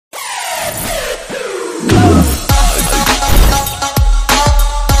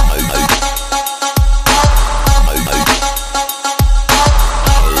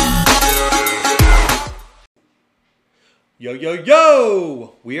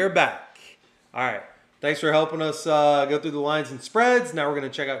Yo! We are back. All right. Thanks for helping us go through the lines and spreads. Now we're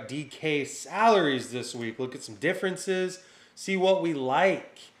going to check out DK salaries this week. Look at some differences. See what we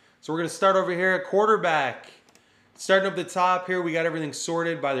like. So we're going to start over here at quarterback. Starting up the top here, we got everything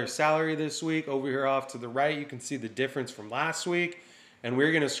sorted by their salary this week. Over here off to the right, you can see the difference from last week. And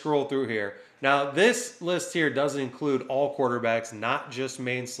we're going to scroll through here. Now, this list here doesn't include all quarterbacks, not just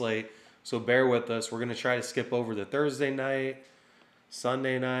main slate. So bear with us. We're going to try to skip over the Thursday night,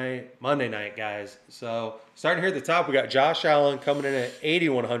 Sunday night, Monday night, guys. So starting here at the top, we got Josh Allen coming in at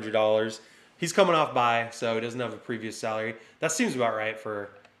 $8,100. He's coming off bye, so he doesn't have a previous salary. That seems about right for,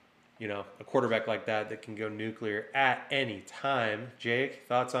 a quarterback like that can go nuclear at any time. Jake,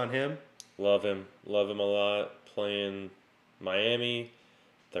 thoughts on him? Love him. Love him a lot. Playing Miami,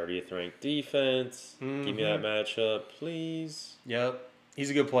 30th ranked defense. Mm-hmm. Give me that matchup, please. Yep.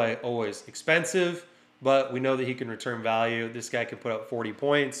 He's a good play, always. Expensive, but we know that he can return value. This guy can put up 40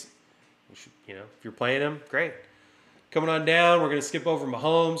 points. If you're playing him, great. Coming on down, we're going to skip over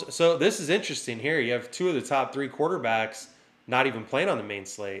Mahomes. So this is interesting here. You have two of the top three quarterbacks not even playing on the main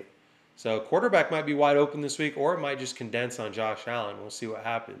slate. So quarterback might be wide open this week, or it might just condense on Josh Allen. We'll see what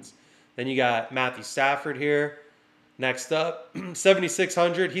happens. Then you got Matthew Stafford here. Next up,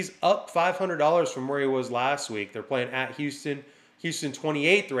 7,600. He's up $500 from where he was last week. They're playing at Houston. Houston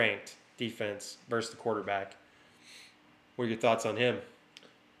 28th ranked defense versus the quarterback. What are your thoughts on him?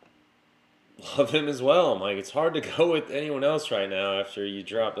 Love him as well, Mike. It's hard to go with anyone else right now after you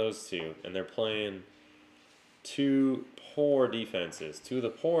drop those two. And they're playing two poor defenses, two of the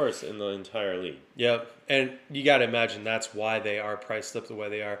poorest in the entire league. Yep, and you got to imagine that's why they are priced up the way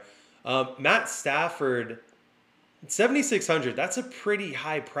they are. Matt Stafford, 7,600, that's a pretty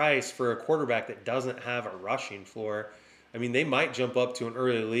high price for a quarterback that doesn't have a rushing floor. I mean, they might jump up to an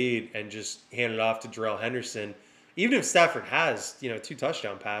early lead and just hand it off to Darrell Henderson. Even if Stafford has, 2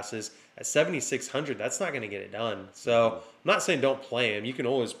 touchdown passes, at 7,600, that's not going to get it done. So I'm not saying don't play him. You can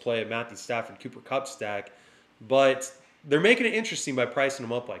always play a Matthew Stafford, Cooper Kupp stack. But they're making it interesting by pricing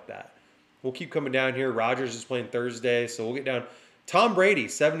him up like that. We'll keep coming down here. Rodgers is playing Thursday, so we'll get down. Tom Brady,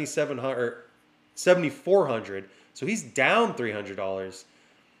 7,400. So he's down $300.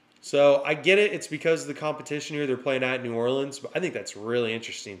 So I get it. It's because of the competition here. They're playing at New Orleans. But I think that's really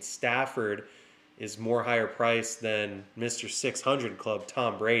interesting. Stafford is more higher priced than Mr. 600 Club,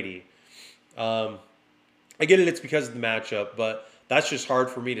 Tom Brady. I get it. It's because of the matchup. But that's just hard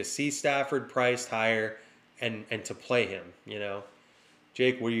for me to see Stafford priced higher and to play him,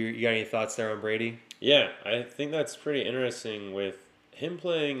 Jake, you got any thoughts there on Brady? Yeah, I think that's pretty interesting with him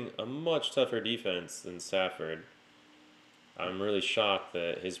playing a much tougher defense than Stafford. I'm really shocked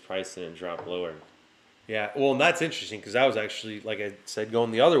that his price didn't drop lower. Yeah, well, and that's interesting because I was actually, like I said,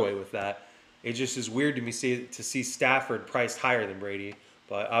 going the other way with that. It just is weird to me to see Stafford priced higher than Brady,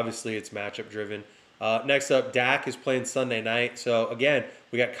 but obviously it's matchup driven. Next up, Dak is playing Sunday night. So again,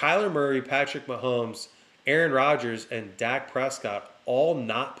 we got Kyler Murray, Patrick Mahomes, Aaron Rodgers, and Dak Prescott all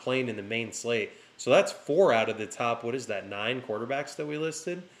not playing in the main slate. So that's 4 out of the top, 9 quarterbacks that we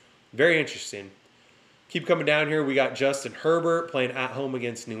listed. Very interesting. Keep coming down here. We got Justin Herbert playing at home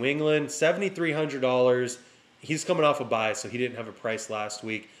against New England. $7,300. He's coming off a bye, so he didn't have a price last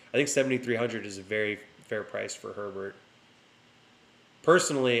week. I think $7,300 is a very fair price for Herbert.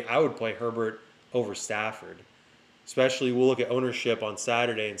 Personally, I would play Herbert over Stafford. Especially, we'll look at ownership on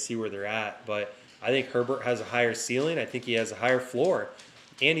Saturday and see where they're at. But I think Herbert has a higher ceiling. I think he has a higher floor.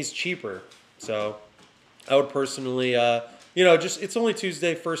 And he's cheaper. So I would personally... it's only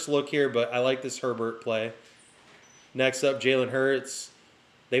Tuesday, first look here, but I like this Herbert play. Next up, Jalen Hurts.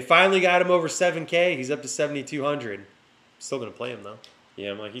 They finally got him over 7K. He's up to 7,200. Still going to play him, though.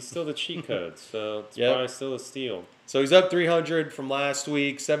 Yeah, Mike, he's still the cheat code, so it's probably still a steal. So he's up 300 from last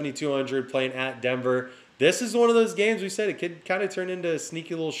week, 7,200 playing at Denver. This is one of those games we said it could kind of turn into a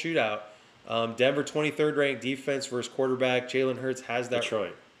sneaky little shootout. Denver, 23rd ranked defense versus quarterback. Jalen Hurts has that.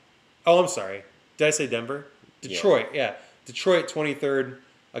 Detroit. Oh, I'm sorry. Did I say Denver? Detroit, yeah. Detroit 23rd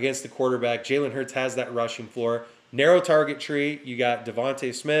against the quarterback. Jalen Hurts has that rushing floor. Narrow target tree. You got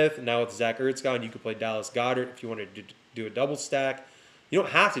Devontae Smith. Now with Zach Ertz gone, you could play Dallas Goedert if you wanted to do a double stack. You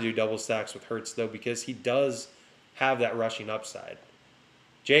don't have to do double stacks with Hurts, though, because he does have that rushing upside.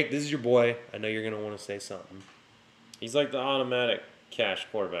 Jake, this is your boy. I know you're going to want to say something. He's like the automatic cash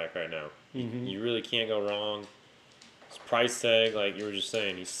quarterback right now. Mm-hmm. You really can't go wrong. His price tag, like you were just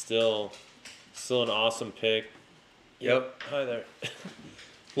saying, he's still an awesome pick. Yep. Hi there.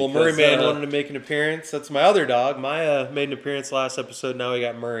 Well, Murray Man wanted to make an appearance. That's my other dog. Maya made an appearance last episode. Now we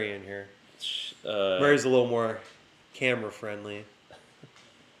got Murray in here. Murray's a little more camera friendly.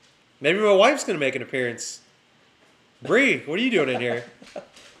 Maybe my wife's going to make an appearance. Bree, what are you doing in here?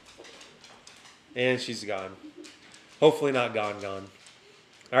 And she's gone. Hopefully not gone.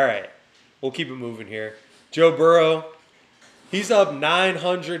 All right. We'll keep it moving here. Joe Burrow, he's up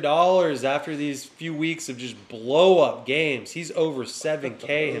 $900 after these few weeks of just blow-up games. He's over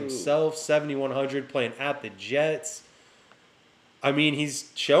 7K himself, 7,100 playing at the Jets. I mean,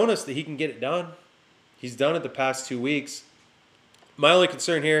 he's shown us that he can get it done. He's done it the past 2 weeks. My only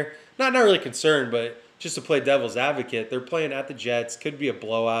concern here, not really concerned, but just to play devil's advocate, they're playing at the Jets. Could be a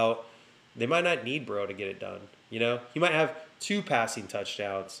blowout. They might not need Burrow to get it done. You know, he might have 2 passing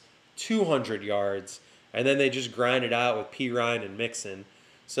touchdowns, 200 yards, and then they just grind it out with P. Ryan and Mixon.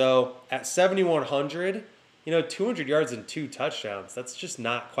 So at 7,100, 200 yards and 2 touchdowns, that's just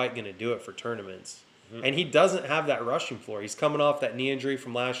not quite going to do it for tournaments. Mm-hmm. And he doesn't have that rushing floor. He's coming off that knee injury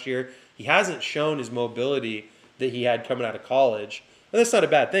from last year. He hasn't shown his mobility that he had coming out of college. And that's not a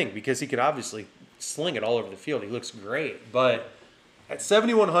bad thing because he can obviously sling it all over the field. He looks great. But at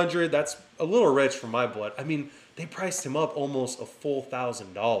 7,100, that's a little rich for my blood. I mean, they priced him up almost a full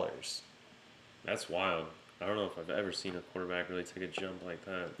 $1,000. That's wild. I don't know if I've ever seen a quarterback really take a jump like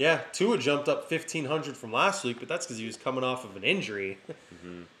that. Yeah, Tua jumped up 1,500 from last week, but that's because he was coming off of an injury.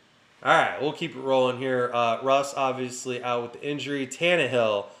 Mm-hmm. All right, we'll keep it rolling here. Russ obviously out with the injury.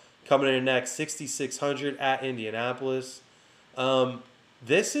 Tannehill coming in next, 6,600 at Indianapolis.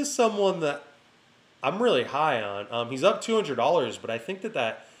 This is someone that I'm really high on. He's up $200, but I think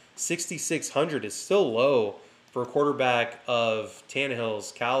that 6,600 is still low for a quarterback of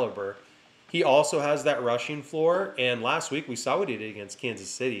Tannehill's caliber. He also has that rushing floor, and last week we saw what he did against Kansas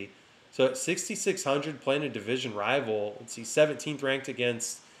City. So at 6,600, playing a division rival, let's see, 17th ranked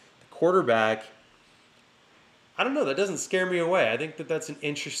against the quarterback. I don't know. That doesn't scare me away. I think that's an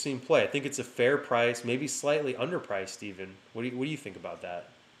interesting play. I think it's a fair price, maybe slightly underpriced even. What do you think about that?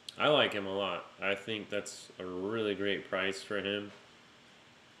 I like him a lot. I think that's a really great price for him.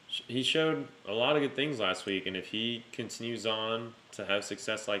 He showed a lot of good things last week, and if he continues on to have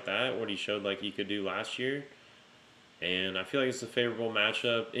success like that, what he showed like he could do last year, and I feel like it's a favorable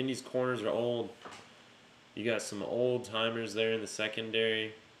matchup. Indy's corners are old. You got some old timers there in the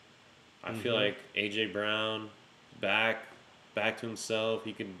secondary. I feel like A.J. Brown back to himself.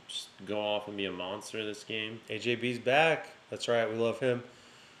 He could just go off and be a monster this game. AJB's back. That's right. We love him.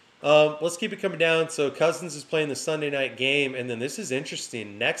 Let's keep it coming down. So Cousins is playing the Sunday night game, and then this is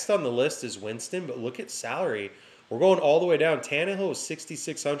interesting. Next on the list is Winston, but look at salary. We're going all the way down. Tannehill is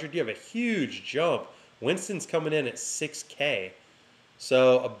 6,600. You have a huge jump. Winston's coming in at 6K.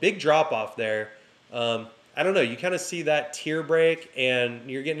 So a big drop off there. I don't know. You kind of see that tier break, and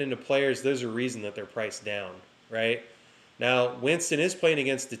you're getting into players. There's a reason that they're priced down, right? Now, Winston is playing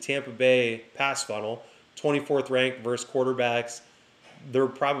against the Tampa Bay pass funnel, 24th ranked versus quarterbacks. They're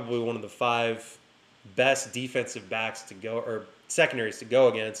probably one of the 5 best defensive backs to go, or secondaries to go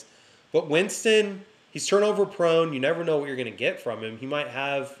against. But Winston, he's turnover prone. You never know what you're going to get from him. He might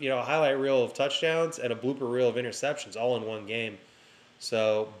have, a highlight reel of touchdowns and a blooper reel of interceptions all in one game.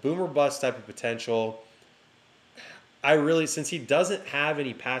 So boomer bust type of potential. Since he doesn't have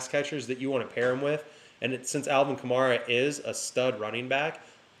any pass catchers that you want to pair him with, and since Alvin Kamara is a stud running back,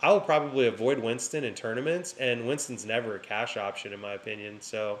 I will probably avoid Winston in tournaments, and Winston's never a cash option in my opinion,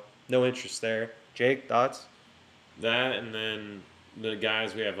 so no interest there. Jake, thoughts? That and then the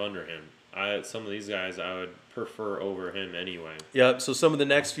guys we have under him. Some of these guys I would prefer over him anyway. Yep, so some of the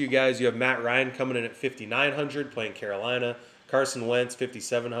next few guys, you have Matt Ryan coming in at 5,900 playing Carolina, Carson Wentz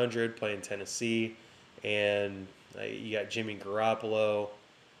 5,700 playing Tennessee, and you got Jimmy Garoppolo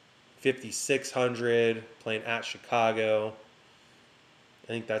 5,600 playing at Chicago. I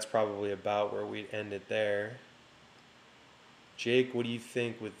think that's probably about where we'd end it there. Jake, what do you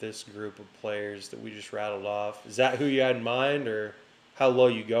think with this group of players that we just rattled off? Is that who you had in mind, or how low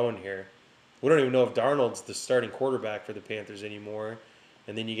you going here? We don't even know if Darnold's the starting quarterback for the Panthers anymore.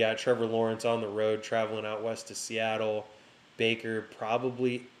 And then you got Trevor Lawrence on the road traveling out west to Seattle. Baker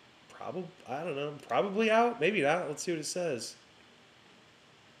probably out. Maybe not. Let's see what it says.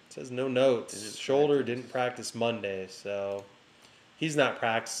 It says no notes. Shoulder didn't practice Monday, so he's not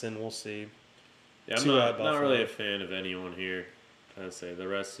practicing. We'll see. Yeah, I'm not really a fan of anyone here. I'd say the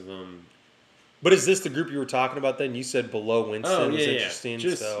rest of them. But is this the group you were talking about then? You said below Winston was interesting.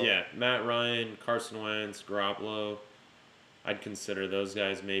 Matt Ryan, Carson Wentz, Garoppolo. I'd consider those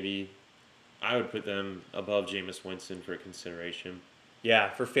guys maybe. I would put them above Jameis Winston for consideration.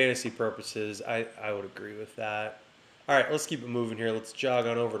 Yeah, for fantasy purposes, I would agree with that. All right, let's keep it moving here. Let's jog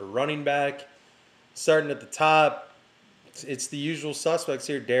on over to running back. Starting at the top, it's the usual suspects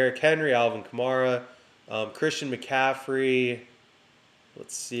here. Derrick Henry, Alvin Kamara, Christian McCaffrey.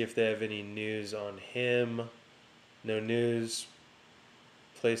 Let's see if they have any news on him. No news.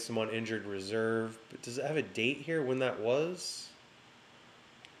 Placed him on injured reserve. But does it have a date here when that was?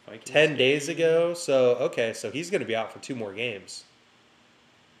 Vikings 10 days game. ago. So, okay, so he's going to be out for 2 more games.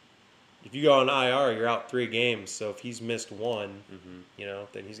 If you go on IR, you're out 3 games. So if he's missed one,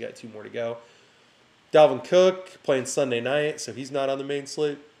 then he's got 2 more to go. Dalvin Cook playing Sunday night, so he's not on the main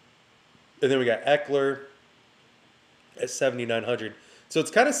slate. And then we got Eckler at 7,900. So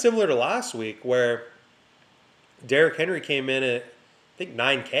it's kind of similar to last week where Derrick Henry came in at, I think,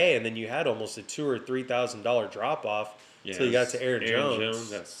 $9K, and then you had almost a $2,000 or $3,000 drop off until you got to Aaron Jones.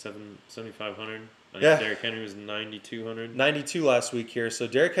 That's 7,500. Yeah. Derrick Henry was 9,200. 92 last week here. So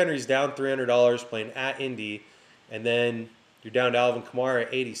Derrick Henry's down $300 playing at Indy, and then you're down to Alvin Kamara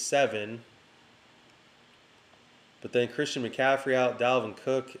at 87. But then Christian McCaffrey out, Dalvin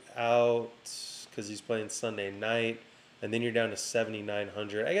Cook out because he's playing Sunday night. And then you're down to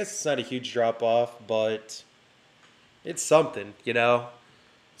 7,900. I guess it's not a huge drop-off, but it's something,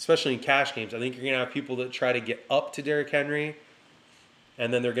 especially in cash games. I think you're going to have people that try to get up to Derrick Henry,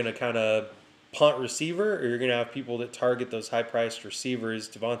 and then they're going to kind of punt receiver, or you're going to have people that target those high-priced receivers.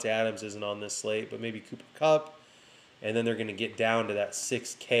 Devontae Adams isn't on this slate, but maybe Cooper Kupp. And then they're going to get down to that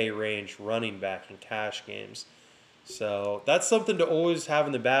 6K range running back in cash games. So that's something to always have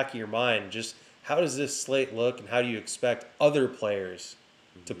in the back of your mind. Just how does this slate look, and how do you expect other players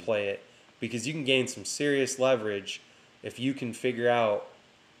to play it? Because you can gain some serious leverage if you can figure out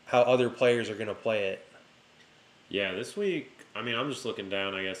how other players are going to play it. Yeah, this week, I'm just looking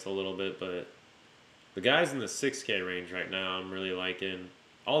down, I guess, a little bit, but the guys in the 6K range right now, I'm really liking.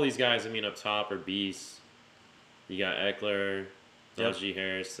 All these guys, up top are beasts. You got Eckler, Najee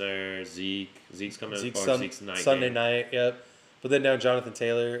Harris there, Zeke. Zeke's coming in for Zeke's night Sunday game. night, yep. But then down Jonathan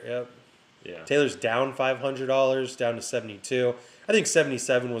Taylor, yep. Yeah. Taylor's down $500, down to 72. I think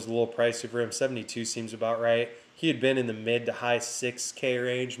 77 was a little pricey for him. 72 seems about right. He had been in the mid to high 6K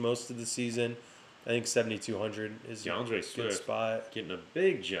range most of the season. I think 7,200 is a good Swift spot. Getting a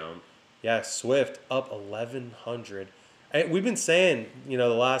big jump. Yeah, Swift up 1,100. We've been saying, the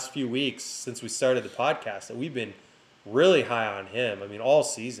last few weeks since we started the podcast that we've been really high on him. All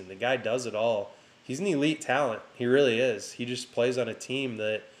season. The guy does it all. He's an elite talent. He really is. He just plays on a team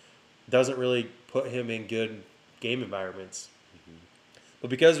that doesn't really put him in good game environments. But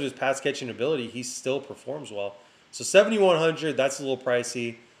because of his pass catching ability, he still performs well. So 7,100, that's a little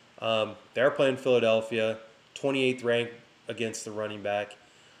pricey. They're playing Philadelphia, 28th ranked against the running back.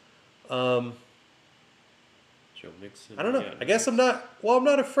 Joe Mixon. I don't know. I guess I'm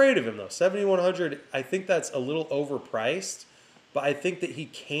not afraid of him, though. 7,100, I think that's a little overpriced. But I think that he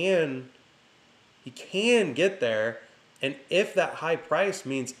can get there. And if that high price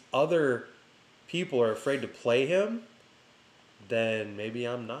means other people are afraid to play him, then maybe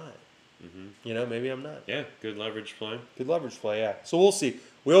I'm not. Maybe I'm not. Yeah, good leverage play. Good leverage play, yeah. So we'll see.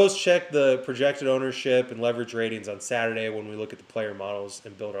 We always check the projected ownership and leverage ratings on Saturday when we look at the player models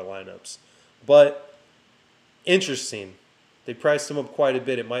and build our lineups. But interesting. They priced him up quite a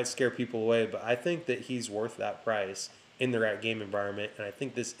bit. It might scare people away, but I think that he's worth that price in the right game environment, and I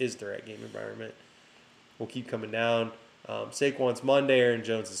think this is the right game environment. We'll keep coming down. Saquon's Monday, Aaron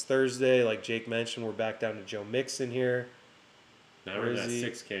Jones is Thursday. Like Jake mentioned, we're back down to Joe Mixon here. Now we're in that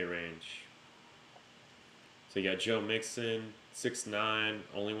 6K range. So you got Joe Mixon, 6'9",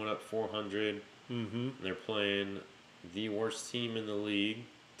 only went up 400. And they're playing the worst team in the league.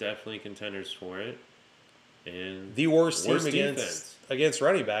 Definitely contenders for it. And the worst team against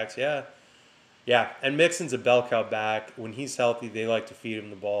running backs, yeah. Yeah, and Mixon's a bell cow back. When he's healthy, they like to feed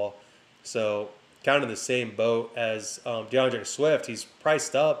him the ball. So kind of the same boat as DeAndre Swift. He's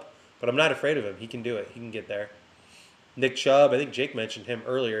priced up, but I'm not afraid of him. He can do it. He can get there. Nick Chubb, I think Jake mentioned him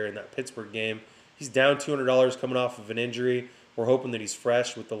earlier in that Pittsburgh game. He's down $200 coming off of an injury. We're hoping that he's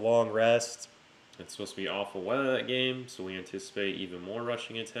fresh with the long rest. It's supposed to be awful weather that game, so we anticipate even more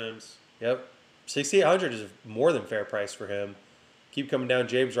rushing attempts. Yep. 6,800 is a more than fair price for him. Keep coming down.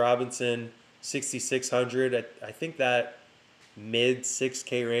 James Robinson, 6,600. I think that mid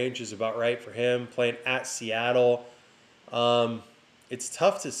 6K range is about right for him. Playing at Seattle. It's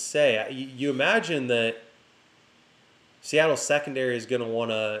tough to say. You imagine that Seattle's secondary is going to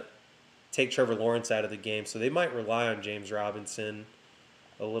want to take Trevor Lawrence out of the game, so they might rely on James Robinson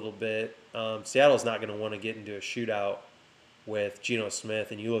a little bit. Seattle's not going to want to get into a shootout with Geno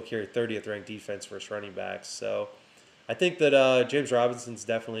Smith, and you look here, 30th ranked defense versus running backs. So I think that James Robinson's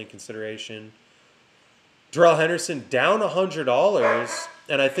definitely in consideration. Darrell Henderson down $100,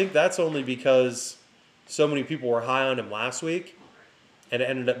 and I think that's only because so many people were high on him last week, and it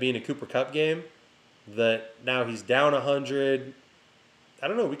ended up being a Cooper Kupp game, that now he's down 100. I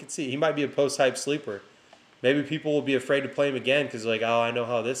don't know. We could see. He might be a post-hype sleeper. Maybe people will be afraid to play him again because like, oh, I know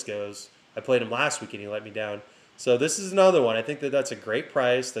how this goes. I played him last week and he let me down. So this is another one. I think that that's a great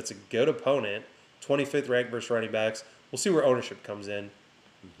price. That's a good opponent. 25th ranked versus running backs. We'll see where ownership comes in.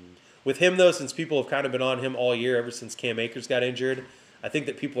 With him, though, since people have kind of been on him all year, ever since Cam Akers got injured, I think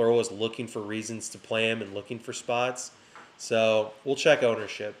that people are always looking for reasons to play him and looking for spots. So we'll check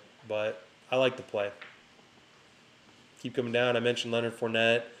ownership, but I like the play. Keep coming down. I mentioned Leonard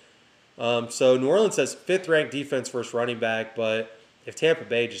Fournette. So New Orleans has 5th ranked defense versus running back, but if Tampa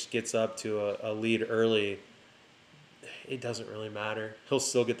Bay just gets up to a lead early, it doesn't really matter. He'll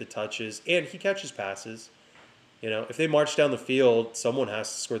still get the touches, and he catches passes. You know, if they march down the field, someone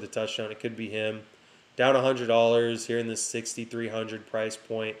has to score the touchdown. It could be him. Down $100 here in this 6,300 price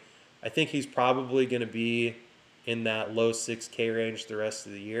point. I think he's probably going to be in that low 6K range the rest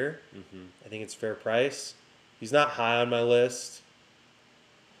of the year. I think it's fair price. He's not high on my list,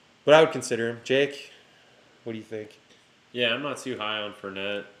 but I would consider him. Jake, what do you think? Yeah, I'm not too high on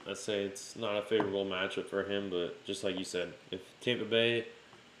Fournette. I'd say it's not a favorable matchup for him, but just like you said, if Tampa Bay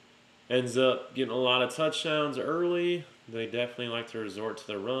ends up getting a lot of touchdowns early, they definitely like to resort to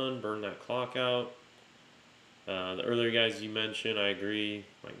the run, burn that clock out. The earlier guys you mentioned, I agree,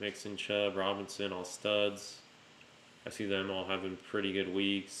 like Mixon, Chubb, Robinson, all studs. I see them all having pretty good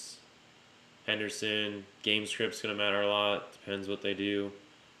weeks. Henderson, game script's going to matter a lot. Depends what they do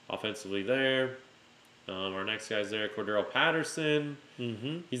offensively there. Our next guy's there, Cordero Patterson.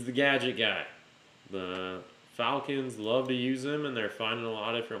 He's the gadget guy. The Falcons love to use him, and they're finding a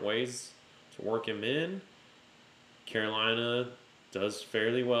lot of different ways to work him in. Carolina does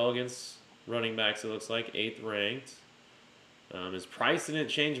fairly well against running backs, it looks like, 8th ranked. His price didn't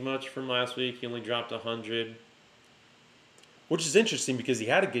change much from last week. He only dropped 100. Which is interesting because he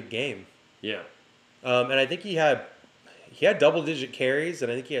had a good game. Yeah. And I think he had double-digit carries, and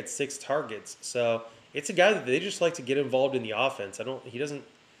I think he had 6 targets. So it's a guy that they just like to get involved in the offense.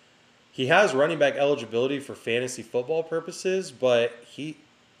 He has running back eligibility for fantasy football purposes, but they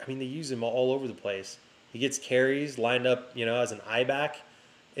use him all over the place. He gets carries lined up, as an I-back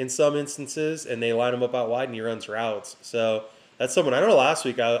in some instances, and they line him up out wide, and he runs routes. So that's someone, I know last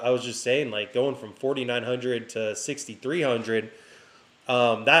week I was just saying, like, going from 4,900 to 6,300,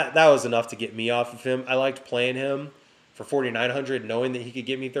 that was enough to get me off of him. I liked playing him for 4,900, knowing that he could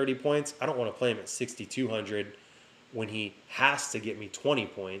get me 30 points. I don't want to play him at 6,200 when he has to get me 20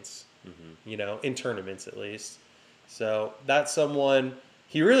 points, in tournaments at least. So that's someone,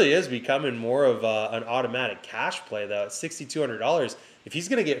 he really is becoming more of an automatic cash play, though. At $6,200, if he's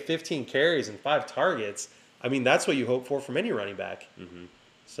going to get 15 carries and 5 targets, that's what you hope for from any running back.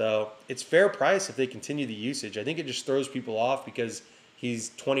 So it's fair price if they continue the usage. I think it just throws people off because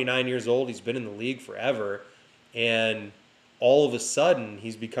he's 29 years old. He's been in the league forever. And all of a sudden,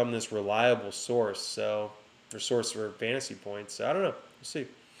 he's become this reliable source for fantasy points. So I don't know. We'll see.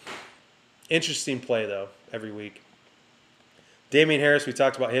 Interesting play, though, every week. Damian Harris, we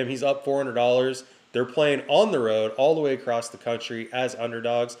talked about him. He's up $400. They're playing on the road all the way across the country as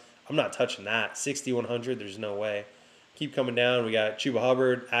underdogs. I'm not touching that. 6,100, there's no way. Keep coming down. We got Chuba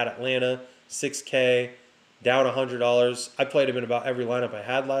Hubbard at Atlanta, 6K, down $100. I played him in about every lineup I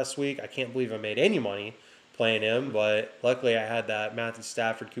had last week. I can't believe I made any money playing him, but luckily I had that Matthew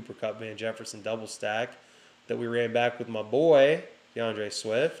Stafford, Cooper Kupp, Van Jefferson double stack that we ran back with my boy, DeAndre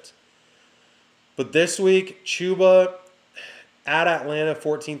Swift. But this week, Chuba at Atlanta,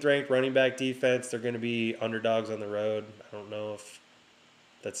 14th ranked running back defense. They're going to be underdogs on the road. I don't know if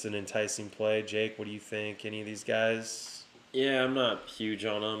that's an enticing play. Jake, what do you think? Any of these guys? Yeah, I'm not huge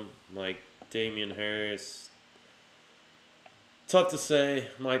on them. Like Damian Harris, tough to say.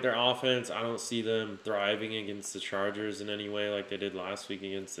 Like their offense, I don't see them thriving against the Chargers in any way like they did last week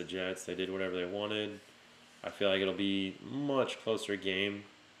against the Jets. They did whatever they wanted. I feel like it'll be much closer game.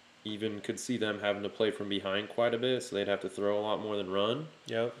 Even could see them having to play from behind quite a bit, so they'd have to throw a lot more than run.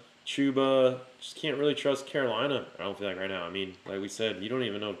 Yep. Chuba, just can't really trust Carolina, I don't feel like right now. Like we said, you don't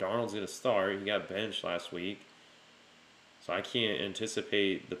even know if Darnold's going to start. He got benched last week. So I can't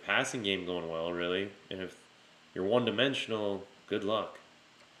anticipate the passing game going well, really. And if you're one-dimensional, good luck.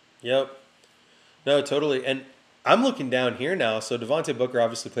 Yep. No, totally. And I'm looking down here now. So Devontae Booker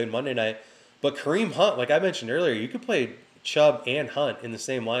obviously played Monday night. But Kareem Hunt, like I mentioned earlier, you could play Chubb and Hunt in the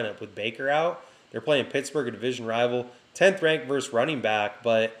same lineup with Baker out. They're playing Pittsburgh, a division rival. 10th ranked versus running back.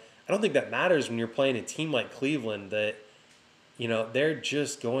 But I don't think that matters when you're playing a team like Cleveland that, they're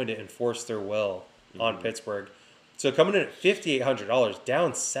just going to enforce their will on Pittsburgh. So coming in at $5,800,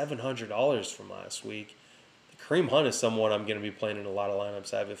 down $700 from last week. Kareem Hunt is someone I'm going to be playing in a lot of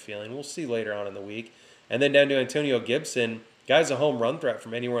lineups, I have a feeling. We'll see later on in the week. And then down to Antonio Gibson. Guy's a home run threat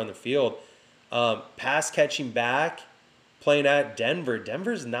from anywhere on the field. Pass catching back, playing at Denver.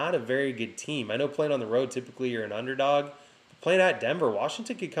 Denver's not a very good team. I know playing on the road, typically you're an underdog. But playing at Denver,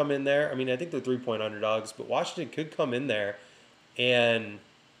 Washington could come in there. I mean, I think they're 3-point underdogs, but Washington could come in there and,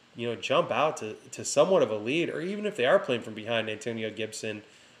 jump out to somewhat of a lead. Or even if they are playing from behind, Antonio Gibson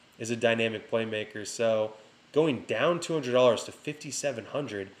is a dynamic playmaker. So going down $200 to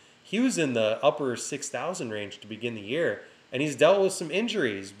 $5,700, he was in the upper 6,000 range to begin the year. And he's dealt with some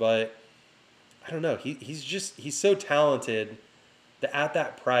injuries, but I don't know. He's so talented that at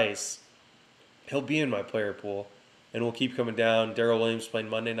that price, he'll be in my player pool, and we'll keep coming down. Darrell Williams playing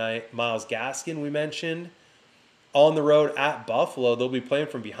Monday night. Myles Gaskin, we mentioned, on the road at Buffalo. They'll be playing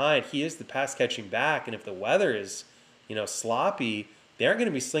from behind. He is the pass catching back, and if the weather is, sloppy, they aren't going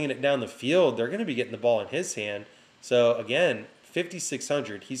to be slinging it down the field. They're going to be getting the ball in his hand. So again,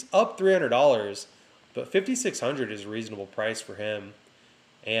 $5,600. He's up $300, but $5,600 is a reasonable price for him.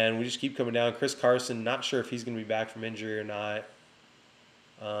 And we just keep coming down. Chris Carson, not sure if he's going to be back from injury or not.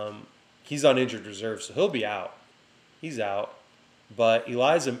 He's on injured reserve, so he'll be out. He's out. But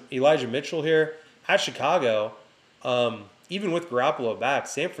Elijah Mitchell here at Chicago, even with Garoppolo back,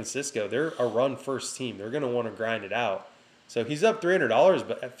 San Francisco, they're a run-first team. They're going to want to grind it out. So he's up $300,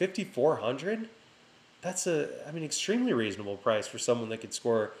 but at $5,400, that's extremely reasonable price for someone that could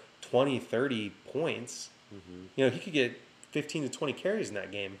score 20, 30 points. Mm-hmm. He could get 15 to 20 carries in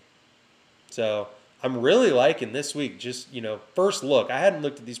that game. So I'm really liking this week. Just, first look. I hadn't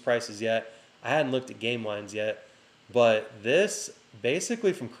looked at these prices yet. I hadn't looked at game lines yet. But this,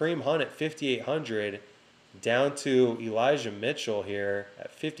 basically from Kareem Hunt at $5,800 down to Elijah Mitchell here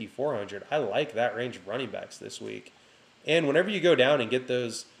at $5,400. I like that range of running backs this week. And whenever you go down and get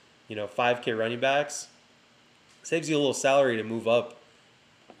those, 5K running backs, saves you a little salary to move up.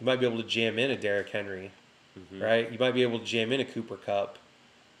 You might be able to jam in a Derrick Henry. Mm-hmm. Right? You might be able to jam in a Cooper Kupp.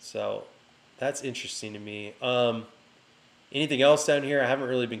 So that's interesting to me. Anything else down here? I haven't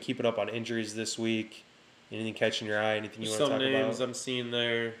really been keeping up on injuries this week. Anything catching your eye? Anything you want to talk about? Some names I'm seeing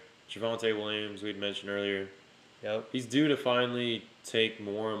there. Javonte Williams, we'd mentioned earlier. Yep. He's due to finally take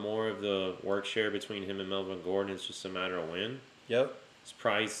more and more of the work share between him and Melvin Gordon. It's just a matter of when. Yep. His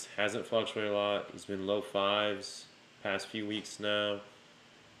price hasn't fluctuated a lot. He's been low fives past few weeks now.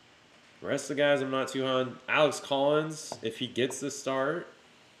 The rest of the guys I'm not too high on. Alex Collins, if he gets the start,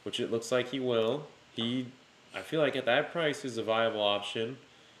 which it looks like he will, I feel like at that price is a viable option.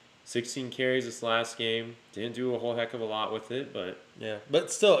 16 carries this last game. Didn't do a whole heck of a lot with it, but... Yeah,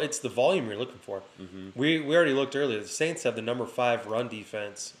 but still, it's the volume you're looking for. Mm-hmm. We already looked earlier. The Saints have the number 5 run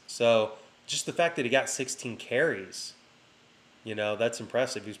defense. So just the fact that he got 16 carries, that's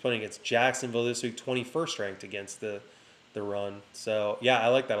impressive. He was playing against Jacksonville this week, 21st ranked against the run. So, yeah, I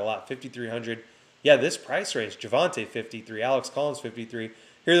like that a lot. $5,300. Yeah, this price range, Javonte $53, Alex Collins $53.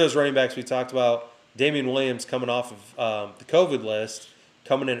 Here are those running backs we talked about. Damian Williams coming off of the COVID list,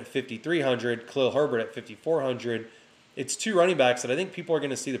 coming in at $5,300. Khalil Herbert at $5,400. It's two running backs that I think people are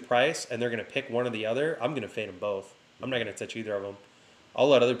going to see the price and they're going to pick one or the other. I'm going to fade them both. I'm not going to touch either of them. I'll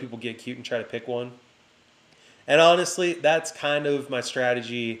let other people get cute and try to pick one. And honestly, that's kind of my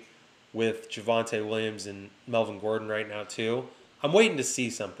strategy with Javonte Williams and Melvin Gordon right now too. I'm waiting to see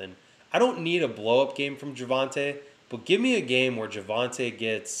something. I don't need a blow-up game from Javonte, but give me a game where Javonte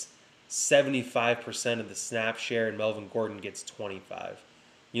gets 75% of the snap share and Melvin Gordon gets 25%.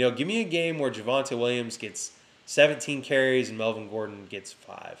 Give me a game where Javonte Williams gets 17 carries and Melvin Gordon gets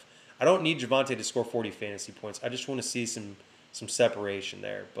 5. I don't need Javonte to score 40 fantasy points. I just want to see some separation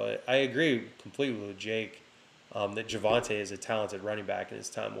there. But I agree completely with Jake that Javonte is a talented running back and his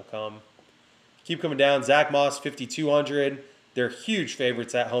time will come. Keep coming down. Zach Moss, $5,200. They're huge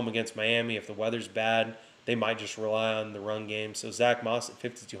favorites at home against Miami. If the weather's bad, they might just rely on the run game. So Zach Moss at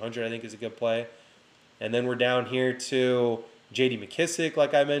 $5,200 I think is a good play. And then we're down here to J.D. McKissick,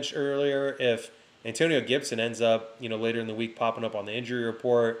 like I mentioned earlier. If Antonio Gibson ends up, later in the week popping up on the injury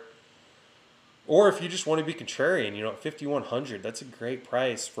report, or if you just want to be contrarian, at $5,100, that's a great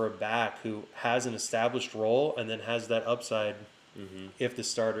price for a back who has an established role and then has that upside if the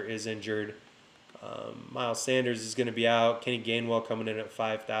starter is injured. Miles Sanders is going to be out. Kenny Gainwell coming in at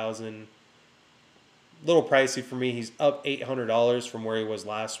 $5,000. Little pricey for me. He's up $800 from where he was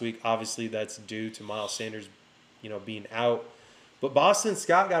last week. Obviously, that's due to Miles Sanders, being out. But Boston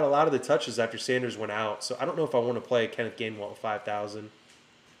Scott got a lot of the touches after Sanders went out, so I don't know if I want to play Kenneth Gainwell at $5,000.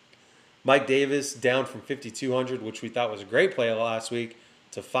 Mike Davis down from $5,200, which we thought was a great play last week,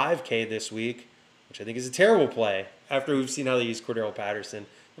 to $5K this week, which I think is a terrible play after we've seen how they use Cordero Patterson.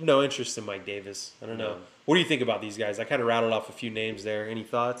 I have no interest in Mike Davis. I don't know. What do you think about these guys? I kind of rattled off a few names there. Any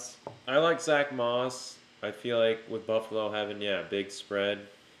thoughts? I like Zach Moss. I feel like with Buffalo having, big spread,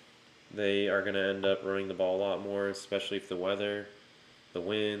 they are going to end up running the ball a lot more, especially if the weather, the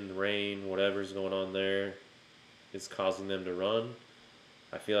wind, the rain, whatever's going on there is causing them to run.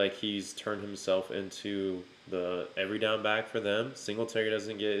 I feel like he's turned himself into the every down back for them. Singletary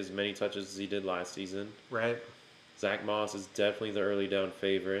doesn't get as many touches as he did last season. Right. Zach Moss is definitely the early down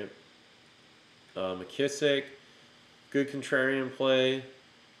favorite. McKissick, good contrarian play.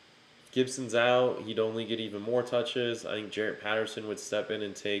 Gibson's out. He'd only get even more touches. I think Jarrett Patterson would step in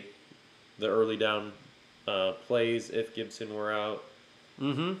and take the early down plays if Gibson were out.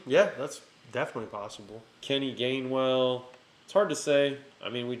 Yeah, that's definitely possible. Kenny Gainwell, it's hard to say. I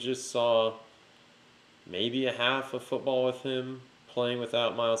mean, we just saw maybe a half of football with him playing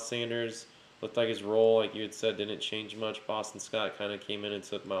without Miles Sanders. Looked like his role, like you had said, didn't change much. Boston Scott kind of came in and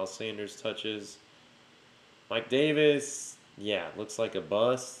took Miles Sanders' touches. Mike Davis, yeah, looks like a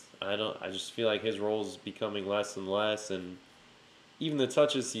bust. I just feel like his role is becoming less and less, and even the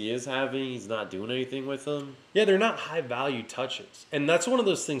touches he is having, he's not doing anything with them. Yeah, they're not high value touches. And that's one of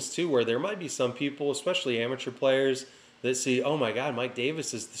those things, too, where there might be some people, especially amateur players, that see, oh my God, Mike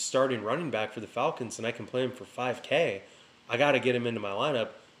Davis is the starting running back for the Falcons and I can play him for $5K. I got to get him into my lineup.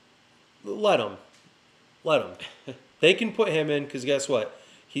 Let him. They can put him in because guess what?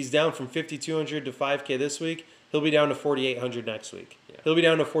 He's down from 5,200 to 5K this week. He'll be down to 4,800 next week. Yeah. He'll be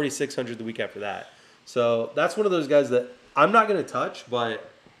down to 4,600 the week after that. So that's one of those guys that I'm not going to touch,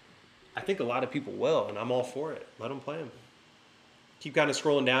 but I think a lot of people will, and I'm all for it. Let them play him. Keep kind of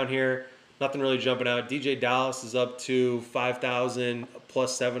scrolling down here. Nothing really jumping out. DJ Dallas is up to $5,000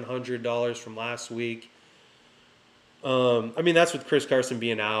 plus $700 from last week. I mean, that's with Chris Carson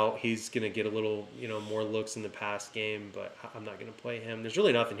being out. He's going to get a little, more looks in the past game, but I'm not going to play him. There's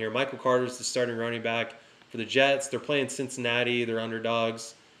really nothing here. Michael Carter's the starting running back for the Jets. They're playing Cincinnati. They're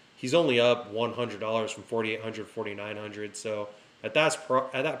underdogs. He's only up $100 from 4,800 to 4,900. So at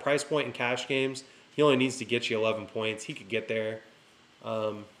that price point in cash games, he only needs to get you 11 points. He could get there.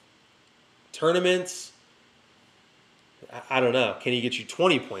 Tournaments, I don't know. Can he get you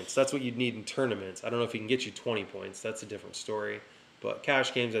 20 points? That's what you'd need in tournaments. I don't know if he can get you 20 points. That's a different story. But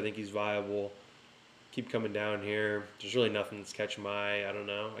cash games, I think he's viable. Keep coming down here. There's really nothing that's catching my eye. I don't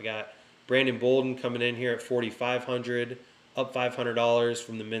know. I got Brandon Bolden coming in here at 4,500, up $500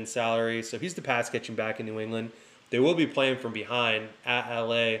 from the men's salary. So he's the pass catching back in New England. They will be playing from behind at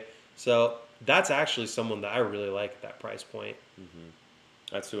LA. So that's actually someone that I really like at that price point. Mm-hmm.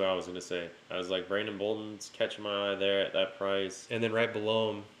 That's who I was going to say. I was like, Brandon Bolden's catching my eye there at that price. And then right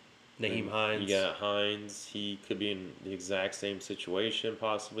below him, Nyheim Hines. You got Hines. He could be in the exact same situation,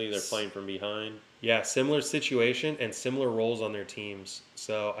 possibly. They're playing from behind. Yeah, similar situation and similar roles on their teams.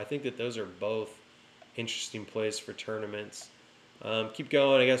 So I think that those are both interesting plays for tournaments. Keep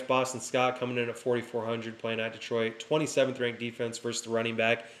going. I guess Boston Scott coming in at 4,400, playing at Detroit. 27th ranked defense versus the running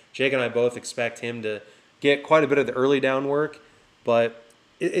back. Jake and I both expect him to get quite a bit of the early down work, but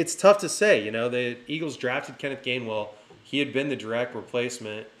it's tough to say. The Eagles drafted Kenneth Gainwell. He had been the direct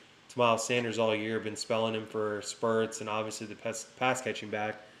replacement to Miles Sanders all year, been spelling him for spurts, and obviously the pass catching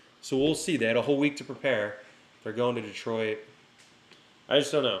back. So we'll see. They had a whole week to prepare. They're going to Detroit. I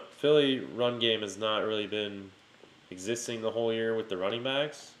just don't know. Philly run game has not really been existing the whole year with the running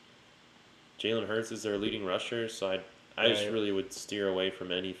backs. Jalen Hurts is their leading rusher, so I just really would steer away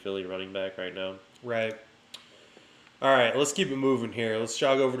from any Philly running back right now. Right. All right, let's keep it moving here. Let's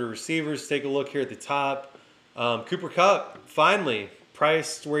jog over to receivers. Take a look here at the top. Cooper Kupp, finally,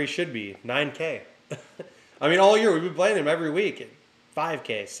 priced where he should be, $9K. I mean, all year we've been playing him every week.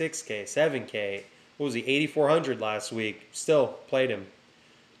 $5K, $6K, $7K. What was he, $8,400 last week? Still played him.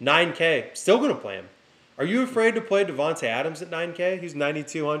 $9K, still going to play him. Are you afraid to play Devontae Adams at $9K? He's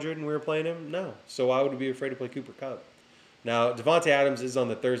 $9,200 and we were playing him? No. So why would we be afraid to play Cooper Kupp? Now, Devontae Adams is on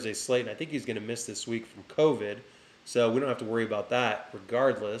the Thursday slate, and I think he's going to miss this week from COVID. So we don't have to worry about that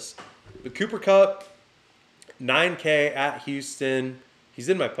regardless. But Cooper Kupp, $9K at Houston. He's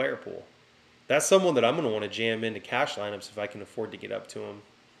in my player pool. That's someone that I'm going to want to jam into cash lineups if I can afford to get up to him.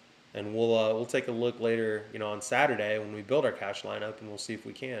 And we'll take a look later, on Saturday when we build our cash lineup, and we'll see if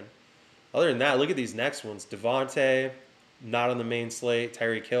we can. Other than that, look at these next ones. Devontae, not on the main slate.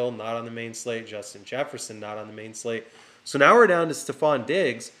 Tyreek Hill, not on the main slate. Justin Jefferson, not on the main slate. So now we're down to Stephon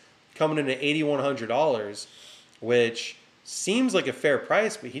Diggs coming in at $8,100, which seems like a fair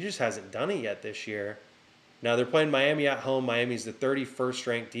price, but he just hasn't done it yet this year. Now they're playing Miami at home. Miami's the 31st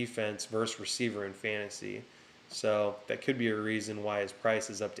ranked defense versus receiver in fantasy. So that could be a reason why his price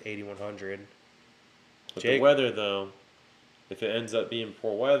is up to $8,100. With the weather, though, if it ends up being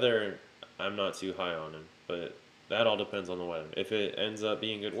poor weather, I'm not too high on him. But that all depends on the weather. If it ends up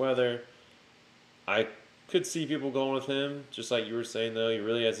being good weather, I could see people going with him. Just like you were saying, though, he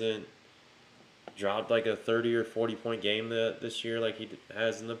really hasn't dropped like a 30 or 40-point game this year like he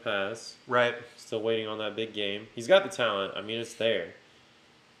has in the past. Right. Still waiting on that big game. He's got the talent. I mean, it's there.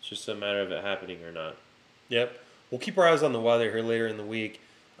 It's just a matter of it happening or not. Yep. We'll keep our eyes on the weather here later in the week.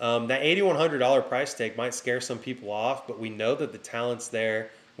 That $8,100 price tag might scare some people off, but we know that the talent's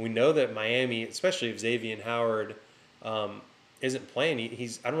there. We know that Miami, especially if Xavier Howard isn't playing,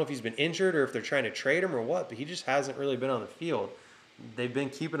 I don't know if he's been injured or if they're trying to trade him or what, but he just hasn't really been on the field. They've been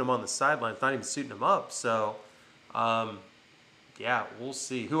keeping him on the sidelines, not even suiting him up. So, yeah, we'll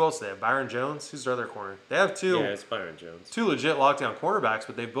see. Who else do they have? Byron Jones? Who's their other corner? They have two. Yeah, it's Byron Jones. Two legit lockdown cornerbacks,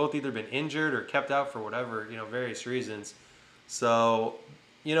 but they've both either been injured or kept out for whatever, various reasons. So,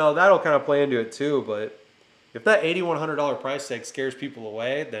 that'll kind of play into it too. But if that $8,100 price tag scares people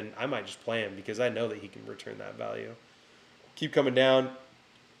away, then I might just play him because I know that he can return that value. Keep coming down.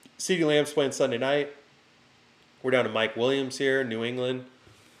 CeeDee Lamb's playing Sunday night. We're down to Mike Williams here, New England.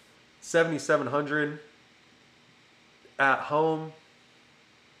 7,700 at home.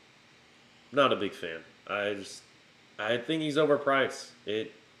 Not a big fan. I think he's overpriced.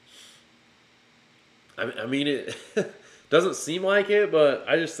 I mean, it doesn't seem like it, but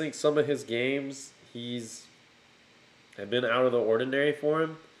I just think some of his games have been out of the ordinary for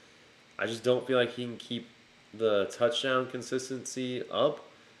him. I just don't feel like he can keep the touchdown consistency up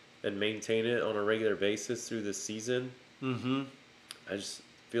and maintain it on a regular basis through the season. Mm-hmm. I just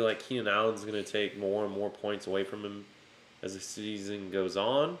feel like Keenan Allen's going to take more and more points away from him as the season goes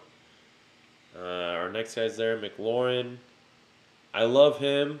on. Our next guy's there, McLaurin. I love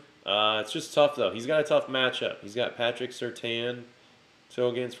him. It's just tough, though. He's got a tough matchup. He's got Patrick Surtain to go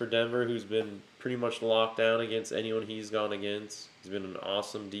against for Denver, who's been pretty much locked down against anyone he's gone against. He's been an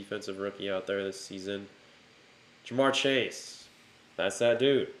awesome defensive rookie out there this season. Ja'Marr Chase. That's that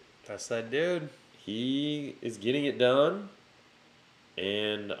dude. That's that dude. He is getting it done,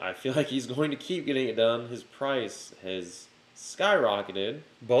 and I feel like he's going to keep getting it done. His price has skyrocketed.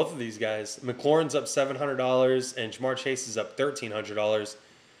 Both of these guys. McLaurin's up $700, and Ja'Marr Chase is up $1,300.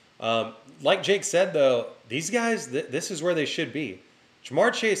 Like Jake said, though, these guys, this is where they should be.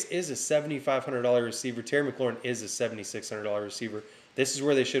 Ja'Marr Chase is a $7,500 receiver. Terry McLaurin is a $7,600 receiver. This is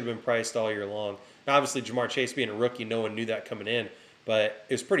where they should have been priced all year long. Now, obviously, Ja'Marr Chase being a rookie, no one knew that coming in, but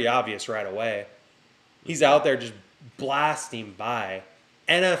it was pretty obvious right away. He's out there just blasting by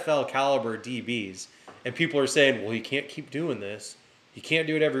NFL caliber DBs, and people are saying, well, he can't keep doing this. He can't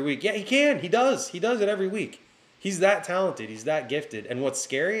do it every week. Yeah, he can. He does. He does it every week. He's that talented. He's that gifted. And what's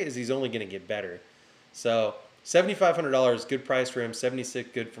scary is he's only going to get better. So $7,500, good price for him.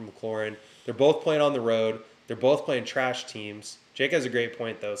 $76,000, good for McLaurin. They're both playing on the road. They're both playing trash teams. Jake has a great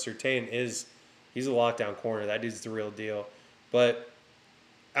point, though. Surtain he's a lockdown corner. That dude's the real deal. But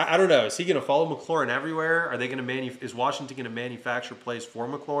I don't know. Is he going to follow McLaurin everywhere? Are they going to is Washington going to manufacture plays for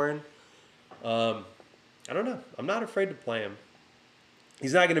McLaurin? I don't know. I'm not afraid to play him.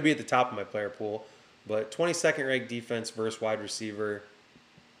 He's not going to be at the top of my player pool, but 22nd ranked defense versus wide receiver.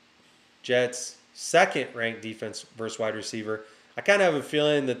 Jets, second ranked defense versus wide receiver. I kind of have a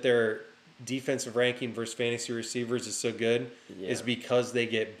feeling that their defensive ranking versus fantasy receivers is so good is because they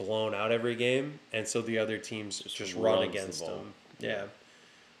get blown out every game, and so the other teams just run against them. Yeah.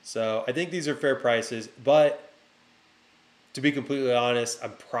 So I think these are fair prices, but to be completely honest,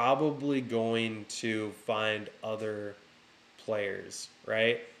 I'm probably going to find other players,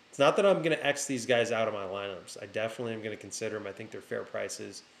 right? It's not that I'm going to X these guys out of my lineups. I definitely am going to consider them. I think they're fair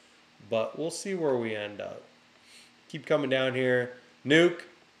prices, but we'll see where we end up. Keep coming down here. Nuke,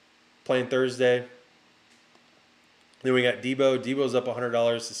 playing Thursday. Then we got Debo. Debo's up $100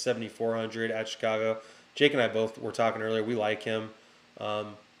 to $7,400 at Chicago. Jake and I both were talking earlier. We like him.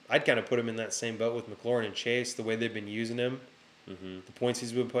 I'd kind of put him in that same boat with McLaurin and Chase, the way they've been using him, the points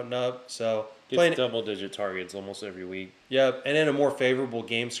he's been putting up. So gets double-digit targets almost every week. Yep, and in a more favorable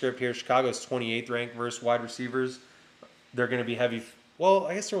game script here, Chicago's 28th ranked versus wide receivers. They're going to be heavy. Well,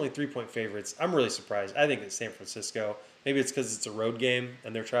 I guess they're only 3-point favorites. I'm really surprised. I think it's San Francisco. Maybe it's because it's a road game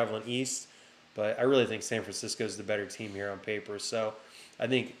and they're traveling east, but I really think San Francisco is the better team here on paper. So I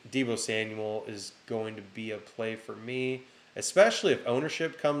think Deebo Samuel is going to be a play for me, especially if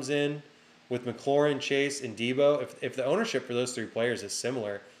ownership comes in with McLaurin, Chase, and Debo. If the ownership for those three players is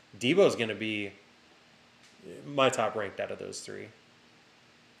similar, Debo's going to be my top ranked out of those three.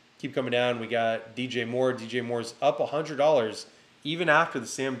 Keep coming down. We got DJ Moore. DJ Moore's up $100 even after the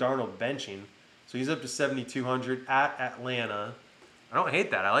Sam Darnold benching. So he's up to $7,200 at Atlanta. I don't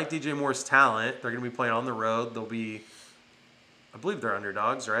hate that. I like DJ Moore's talent. They're going to be playing on the road. They'll be, I believe they're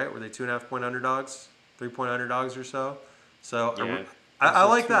underdogs, right? Were they 2.5-point underdogs? 3-point underdogs or so? So Yeah. I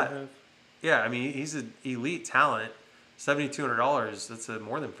like that. Yeah, I mean, he's an elite talent. $7,200. That's a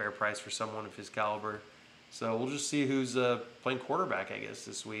more than fair price for someone of his caliber. So we'll just see who's playing quarterback, I guess,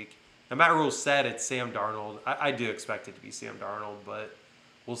 this week. Now, Matt Rule said it's Sam Darnold. I do expect it to be Sam Darnold, but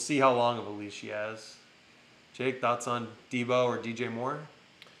we'll see how long of a leash he has. Jake, thoughts on Debo or DJ Moore?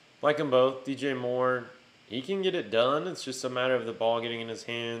 Like them both. DJ Moore, he can get it done. It's just a matter of the ball getting in his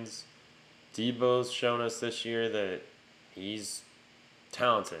hands. Debo's shown us this year that he's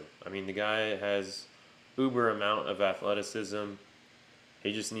talented. I mean, the guy has uber amount of athleticism.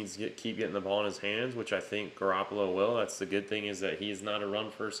 He just needs to keep getting the ball in his hands, which I think Garoppolo will. That's the good thing, is that he is not a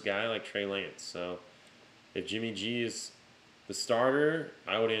run-first guy like Trey Lance. So if Jimmy G is the starter,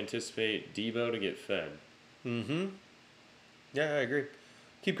 I would anticipate Debo to get fed. Mm-hmm. Yeah, I agree.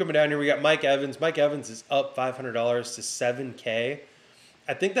 Keep coming down here. We got Mike Evans. Mike Evans is up $500 to $7K.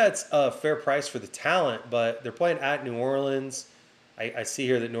 I think that's a fair price for the talent, but they're playing at New Orleans. I see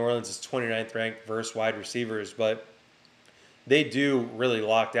here that New Orleans is 29th ranked versus wide receivers, but they do really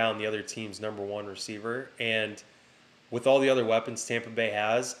lock down the other team's number one receiver. And with all the other weapons Tampa Bay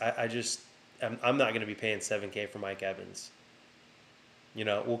has, I'm not going to be paying $7K for Mike Evans. You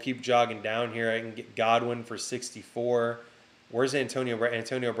know, we'll keep jogging down here. I can get Godwin for $64. Where's Antonio Brown?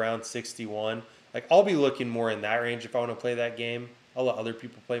 Antonio Brown, $61. Like, I'll be looking more in that range if I want to play that game. I'll let other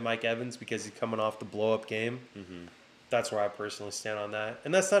people play Mike Evans because he's coming off the blow-up game. Mm-hmm. That's where I personally stand on that.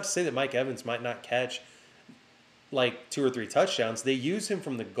 And that's not to say that Mike Evans might not catch like 2 or 3 touchdowns. They use him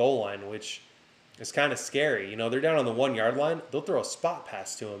from the goal line, which is kind of scary. You know, they're down on the 1 yard line. They'll throw a spot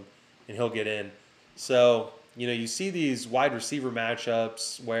pass to him and he'll get in. So, you know, you see these wide receiver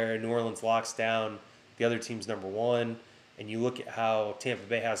matchups where New Orleans locks down the other team's number one, and you look at how Tampa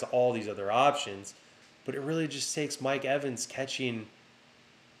Bay has all these other options, but it really just takes Mike Evans catching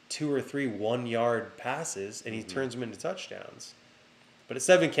 2 or 3 1 yard passes and he turns them into touchdowns. But at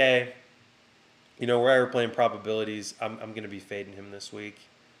 $7K, you know, where we're playing probabilities, I'm going to be fading him this week.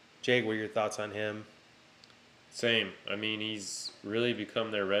 Jake, what are your thoughts on him? Same. I mean, he's really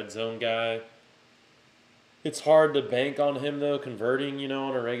become their red zone guy. It's hard to bank on him, though, converting, you know,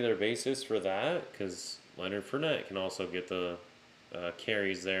 on a regular basis for that, because Leonard Fournette can also get the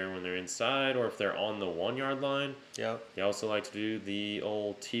carries there when they're inside or if they're on the 1 yard line. Yep. They also like to do the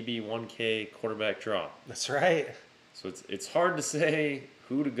old TB1K quarterback drop. That's right. So it's hard to say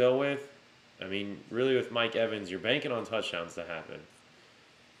who to go with. I mean, really with Mike Evans, you're banking on touchdowns to happen.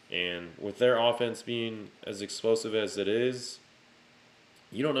 And with their offense being as explosive as it is,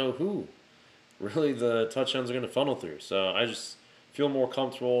 you don't know who really the touchdowns are going to funnel through. So I just feel more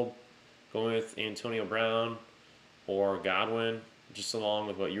comfortable going with Antonio Brown or Godwin, just along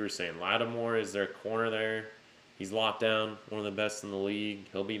with what you were saying. Lattimore is their corner there. He's locked down, one of the best in the league.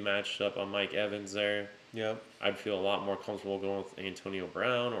 He'll be matched up on Mike Evans there. Yep. I'd feel a lot more comfortable going with Antonio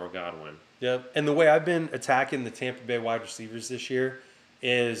Brown or Godwin. Yep. And the way I've been attacking the Tampa Bay wide receivers this year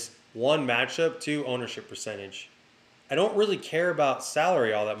is 1, matchup, 2, ownership percentage. I don't really care about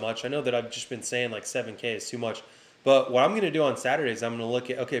salary all that much. I know that I've just been saying like 7K is too much. But what I'm going to do on Saturdays, I'm going to look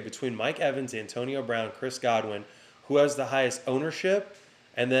at, okay, between Mike Evans, Antonio Brown, Chris Godwin, who has the highest ownership?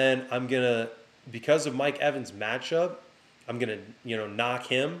 And then I'm going to, because of Mike Evans' matchup, I'm going to, you know, knock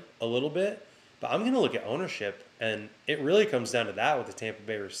him a little bit. But I'm going to look at ownership, and it really comes down to that with the Tampa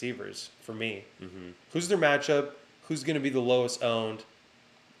Bay receivers for me. Mm-hmm. Who's their matchup? Who's going to be the lowest owned?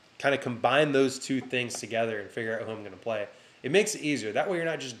 Kind of combine those two things together and figure out who I'm going to play. It makes it easier. That way you're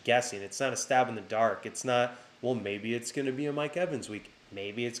not just guessing. It's not a stab in the dark. It's not, well, maybe it's going to be a Mike Evans week.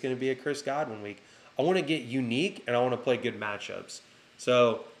 Maybe it's going to be a Chris Godwin week. I want to get unique, and I want to play good matchups.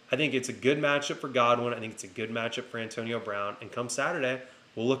 So I think it's a good matchup for Godwin. I think it's a good matchup for Antonio Brown. And come Saturday,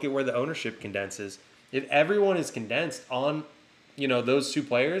 we'll look at where the ownership condenses. If everyone is condensed on, you know, those 2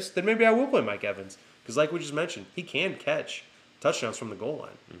 players, then maybe I will play Mike Evans. Because like we just mentioned, he can catch touchdowns from the goal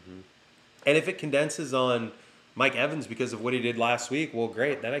line. Mm-hmm. And if it condenses on Mike Evans because of what he did last week, well,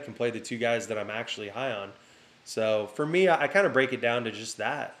 great. Then I can play the 2 guys that I'm actually high on. So for me, I kind of break it down to just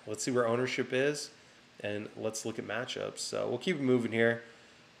that. Let's see where ownership is, and let's look at matchups. So we'll keep it moving here.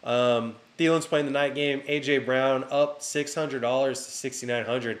 Thielen's playing the night game. A.J. Brown up $600 to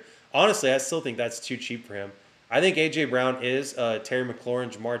 $6,900. Honestly, I still think that's too cheap for him. I think A.J. Brown is Terry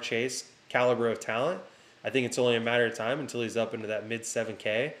McLaurin, Jamar Chase caliber of talent. I think it's only a matter of time until he's up into that mid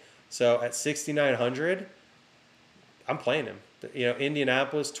 7K. So at $6,900, I'm playing him. You know,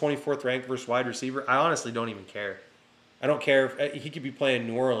 Indianapolis, 24th ranked versus wide receiver. I honestly don't even care. I don't care if he could be playing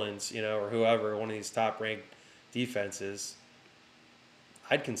New Orleans, you know, or whoever, one of these top ranked defenses.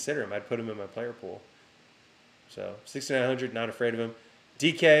 I'd consider him. I'd put him in my player pool. So $6,900, not afraid of him.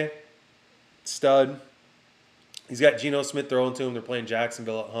 DK, stud. He's got Geno Smith throwing to him. They're playing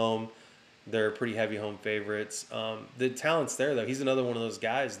Jacksonville at home. They're pretty heavy home favorites. The talent's there though. He's another one of those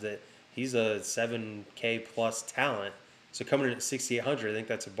guys that he's a 7K plus talent. So coming in at 6,800, I think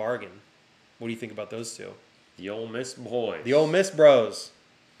that's a bargain. What do you think about those two? The Ole Miss boys. The Ole Miss bros.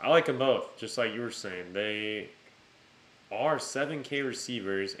 I like them both, just like you were saying. They are 7K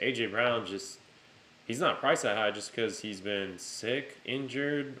receivers. A.J. Brown he's not priced that high just because he's been sick,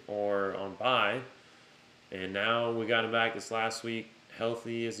 injured, or on bye. And now we got him back this last week,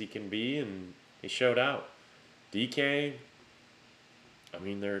 healthy as he can be, and he showed out. DK, I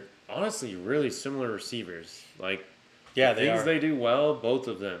mean, they're honestly really similar receivers. Like, Yeah, the they things are. they do well, both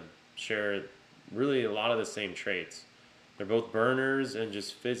of them share really a lot of the same traits. They're both burners and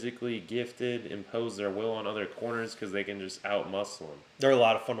just physically gifted, impose their will on other corners because they can just outmuscle them. They're a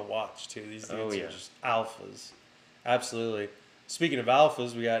lot of fun to watch too. These dudes Oh, yeah. are just alphas. Absolutely. Speaking of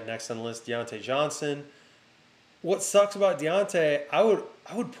alphas, we got next on the list Deontay Johnson. What sucks about Deontay, I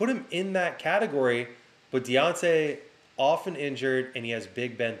would put him in that category, but Deontay often injured and he has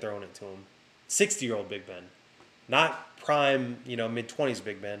Big Ben throwing it to him. 60-year-old Big Ben. Not prime, mid-20s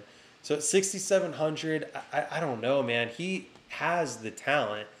Big Ben. So at 6,700, I don't know, man. He has the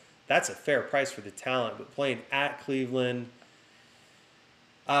talent. That's a fair price for the talent, but playing at Cleveland,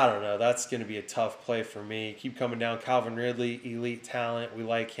 I don't know. That's going to be a tough play for me. Keep coming down. Calvin Ridley, elite talent. We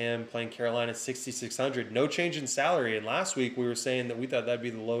like him. Playing Carolina, 6,600. No change in salary. And last week we were saying that we thought that'd be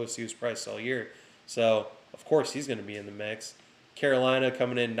the lowest he was priced all year. So, of course, he's going to be in the mix. Carolina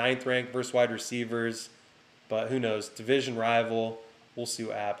coming in 9th ranked versus wide receivers. But who knows? Division rival. We'll see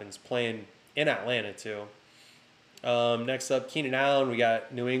what happens. Playing in Atlanta, too. Next up, Keenan Allen. We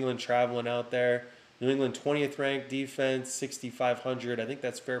got New England traveling out there. New England 20th ranked defense, 6,500. I think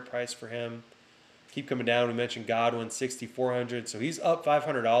that's fair price for him. Keep coming down. We mentioned Godwin, 6,400. So he's up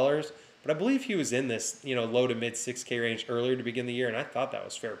 $500. But I believe he was in this, low to mid 6K range earlier to begin the year, and I thought that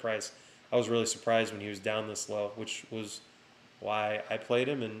was fair price. I was really surprised when he was down this low, which was why I played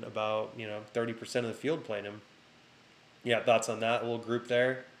him, and about 30% of the field played him. Yeah, thoughts on that little group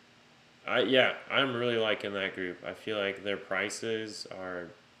there? I'm really liking that group. I feel like their prices are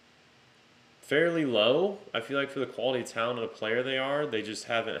fairly low. I feel like for the quality of talent of the player they just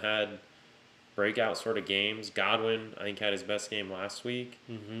haven't had breakout sort of games. Godwin, I think, had his best game last week.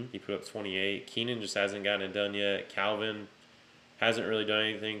 Mm-hmm. He put up 28. Keenan just hasn't gotten it done yet. Calvin hasn't really done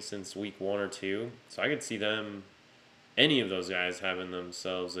anything since week 1 or 2. So I could see any of those guys having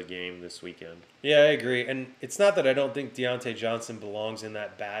themselves a game this weekend. Yeah, I agree. And it's not that I don't think Deontay Johnson belongs in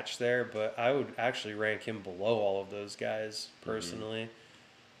that batch there, but I would actually rank him below all of those guys personally.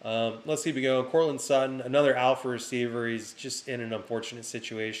 Let's keep it going. Cortland Sutton, another alpha receiver. He's just in an unfortunate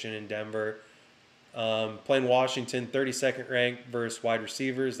situation in Denver. Playing Washington, 32nd ranked versus wide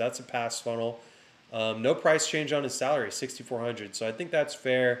receivers. That's a pass funnel. No price change on his salary, 6,400. So I think that's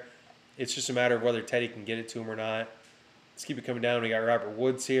fair. It's just a matter of whether Teddy can get it to him or not. Let's keep it coming down. We got Robert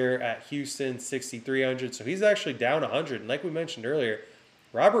Woods here at Houston, 6,300. So he's actually down 100. And like we mentioned earlier,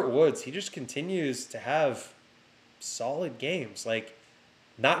 Robert Woods, he just continues to have solid games. Like,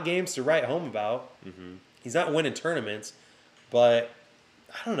 not games to write home about. Mm-hmm. He's not winning tournaments, but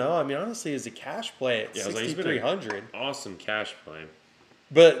I don't know. I mean, honestly, as a cash play at 6,300. Awesome cash play.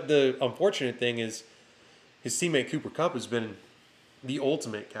 But the unfortunate thing is his teammate Cooper Kupp has been the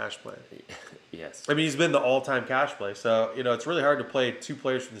ultimate cash play. Yes. I mean, he's been the all-time cash play. So, it's really hard to play two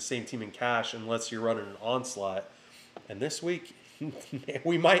players from the same team in cash unless you're running an onslaught. And this week,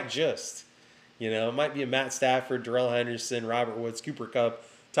 we might just. It might be a Matt Stafford, Darrell Henderson, Robert Woods, Cooper Kupp,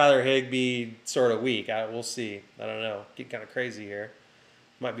 Tyler Higbee sort of week. We'll see. I don't know. Get kind of crazy here.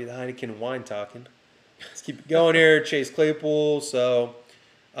 Might be the Heineken wine talking. Let's keep it going here. Chase Claypool. So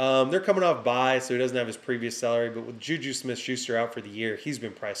they're coming off bye, so he doesn't have his previous salary. But with Juju Smith-Schuster out for the year, he's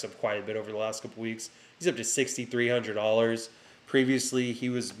been priced up quite a bit over the last couple weeks. He's up to $6,300. Previously, he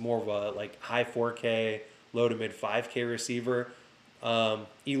was more of a high 4K, low to mid 5K receiver.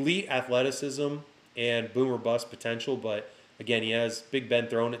 Elite athleticism and boom or bust potential, but again, he has Big Ben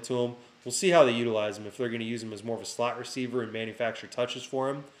throwing it to him. We'll see how they utilize him, if they're going to use him as more of a slot receiver and manufacture touches for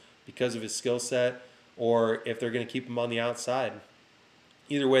him because of his skill set, or if they're going to keep him on the outside.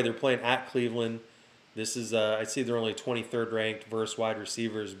 Either way, they're playing at Cleveland. This is, I'd say they're only 23rd ranked versus wide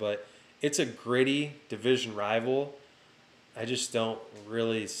receivers, but it's a gritty division rival. I just don't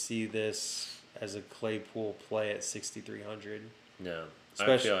really see this as a Claypool play at 6,300. No.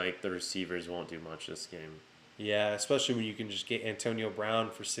 Especially, I feel like the receivers won't do much this game. Yeah, especially when you can just get Antonio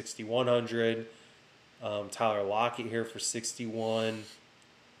Brown for 6,100. Tyler Lockett here for 61.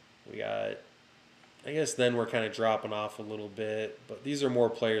 We got, I guess then we're kind of dropping off a little bit, but these are more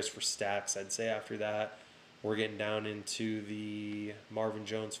players for stacks, I'd say, after that. We're getting down into the Marvin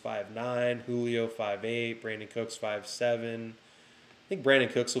Jones 5'9", Julio 5'8", Brandon Cooks 5'7". I think Brandon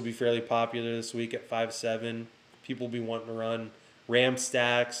Cooks will be fairly popular this week at 5'7". People will be wanting to run Ram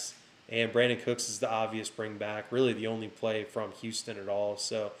stacks, and Brandon Cooks is the obvious bring back, really the only play from Houston at all.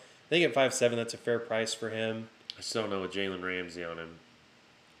 So I think at 5'7", that's a fair price for him. I still don't know with Jalen Ramsey on him.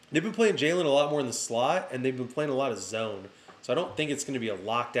 They've been playing Jalen a lot more in the slot, and they've been playing a lot of zone. So I don't think it's going to be a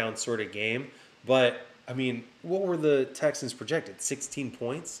lockdown sort of game. But, I mean, what were the Texans projected? 16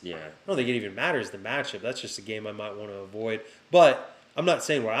 points? Yeah. I don't think it even matters, the matchup. That's just a game I might want to avoid. But I'm not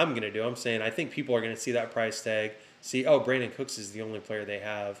saying what I'm going to do. I'm saying I think people are going to see that price tag, see, oh, Brandon Cooks is the only player they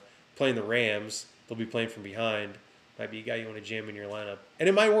have playing the Rams. They'll be playing from behind. Might be a guy you want to jam in your lineup. And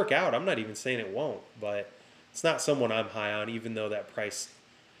it might work out. I'm not even saying it won't. But it's not someone I'm high on, even though that price,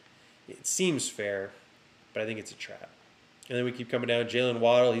 it seems fair. But I think it's a trap. And then we keep coming down. Jalen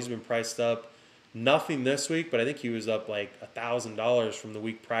Waddle, he's been priced up. Nothing this week, but I think he was up like $1,000 from the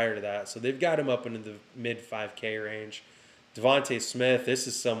week prior to that. So they've got him up into the mid 5K range. Devontae Smith, this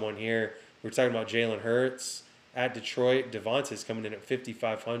is someone here. We're talking about Jalen Hurts at Detroit. Devontae's coming in at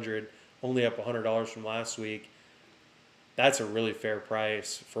 $5,500, only up $100 from last week. That's a really fair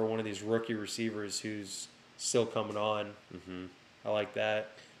price for one of these rookie receivers who's still coming on. Mm-hmm. I like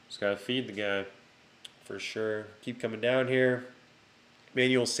that. Just got to feed the guy. For sure. Keep coming down here.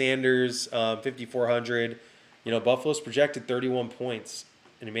 Emmanuel Sanders, 5,400. You know, Buffalo's projected 31 points,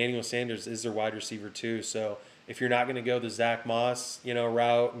 and Emmanuel Sanders is their wide receiver too. So if you're not going to go the Zach Moss,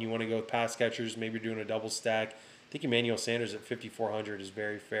 route, and you want to go with pass catchers, maybe you're doing a double stack, I think Emmanuel Sanders at 5,400 is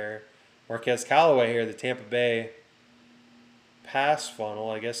very fair. Marquez Callaway here, the Tampa Bay pass funnel.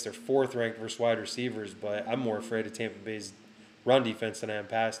 I guess they're fourth ranked versus wide receivers, but I'm more afraid of Tampa Bay's run defense than I am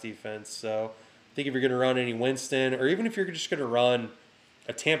pass defense. So I think if you're going to run any Winston, or even if you're just going to run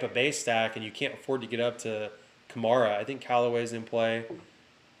a Tampa Bay stack and you can't afford to get up to Kamara, I think Callaway's in play.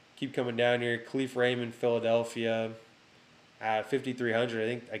 Keep coming down here. Khalif Raymond, Philadelphia, at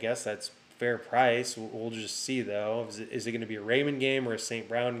 5,300. I guess that's fair price. We'll just see though. Is it going to be a Raymond game or a St.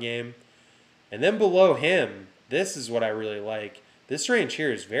 Brown game? And then below him, this is what I really like. This range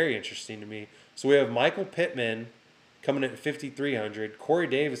here is very interesting to me. So we have Michael Pittman coming in at 5,300. Corey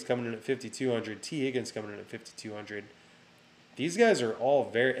Davis coming in at 5,200. T. Higgins coming in at 5,200. These guys are all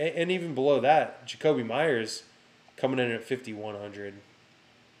very, and even below that, Jacoby Myers coming in at 5,100.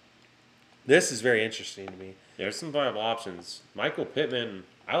 This is very interesting to me. There's some viable options. Michael Pittman,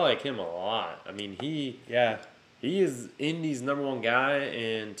 I like him a lot. I mean, he is Indy's number one guy,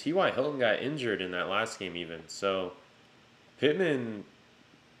 and T.Y. Hilton got injured in that last game even. So Pittman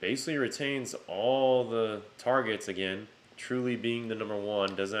basically retains all the targets again, truly being the number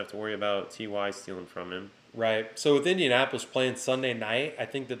one. Doesn't have to worry about T.Y. stealing from him. Right. So with Indianapolis playing Sunday night, I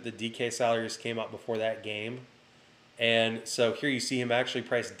think that the DK salaries came out before that game. And so here you see him actually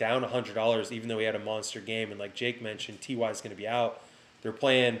priced down $100, even though he had a monster game. And like Jake mentioned, T.Y. is going to be out. They're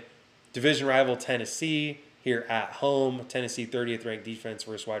playing division rival Tennessee here at home. Tennessee 30th ranked defense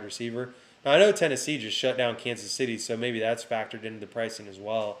versus wide receiver. Now I know Tennessee just shut down Kansas City, so maybe that's factored into the pricing as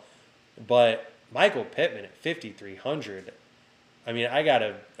well. But Michael Pittman at 5,300. I mean, I got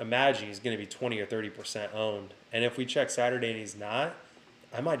to imagine he's going to be 20 or 30% owned. And if we check Saturday and he's not,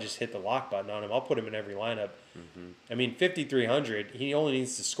 I might just hit the lock button on him. I'll put him in every lineup. Mm-hmm. I mean, 5,300, he only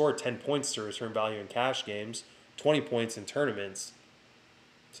needs to score 10 points to return value in cash games, 20 points in tournaments.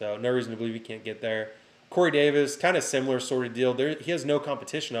 So no reason to believe he can't get there. Corey Davis, kind of similar sort of deal. He has no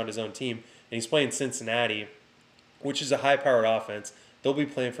competition on his own team, and he's playing Cincinnati, which is a high-powered offense. They'll be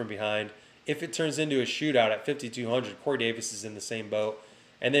playing from behind. If it turns into a shootout at 5,200, Corey Davis is in the same boat.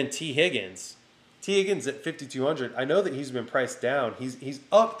 And then T. Higgins. T. Higgins at 5,200. I know that he's been priced down. He's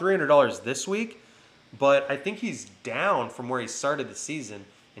up $300 this week, but I think he's down from where he started the season.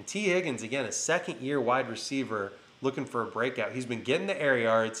 And T. Higgins, again, a second-year wide receiver looking for a breakout. He's been getting the air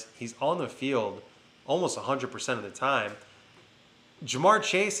yards. He's on the field almost 100% of the time. Jamar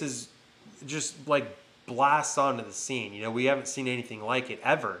Chase is just like blasts onto the scene. We haven't seen anything like it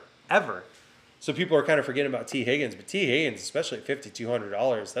ever. So people are kind of forgetting about T. Higgins, but T. Higgins, especially at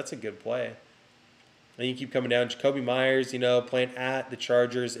 $5,200, that's a good play. And you keep coming down. Jacoby Myers, playing at the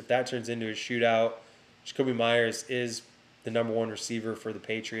Chargers. If that turns into a shootout, Jacoby Myers is the number one receiver for the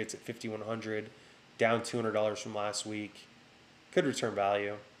Patriots at $5,100, down $200 from last week. Could return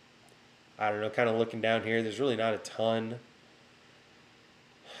value. I don't know, kind of looking down here, there's really not a ton.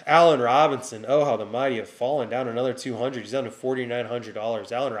 Allen Robinson, oh, how the mighty have fallen, down another $200. He's down to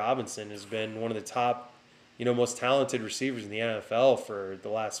 $4,900. Allen Robinson has been one of the top, most talented receivers in the NFL for the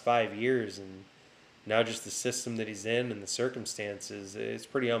last 5 years, and now just the system that he's in and the circumstances, it's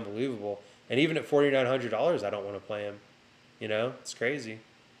pretty unbelievable. And even at $4,900, I don't want to play him. You know, it's crazy.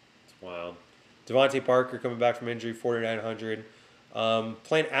 It's wild. Devontae Parker coming back from injury, 4,900.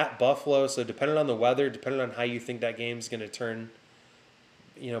 Playing at Buffalo, so depending on the weather, depending on how you think that game's going to turn,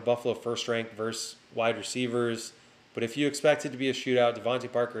 you know, Buffalo first ranked versus wide receivers. But if you expect it to be a shootout,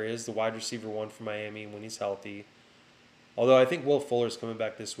 Devontae Parker is the wide receiver one for Miami when he's healthy. Although I think Will Fuller's coming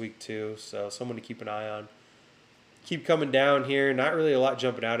back this week too, so someone to keep an eye on. Keep coming down here. Not really a lot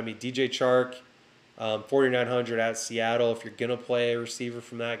jumping out at me. DJ Chark, 4,900 at Seattle. If you're going to play a receiver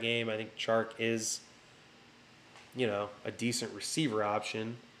from that game, I think Chark is, you know, a decent receiver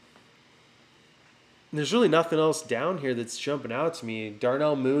option. And there's really nothing else down here that's jumping out to me.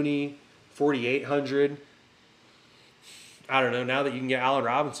 Darnell Mooney, 4,800. I don't know. Now that you can get Allen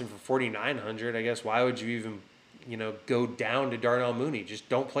Robinson for 4,900, I guess why would you even, you know, go down to Darnell Mooney? Just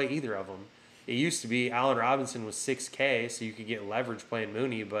don't play either of them. It used to be Allen Robinson was $6K, so you could get leverage playing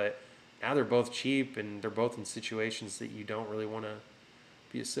Mooney, but now they're both cheap and they're both in situations that you don't really want to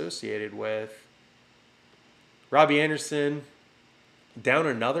be associated with. Robbie Anderson, down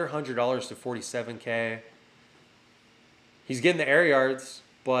another $100 to 47K. He's getting the air yards,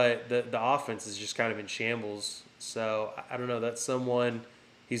 but the offense is just kind of in shambles. So I don't know. That's someone.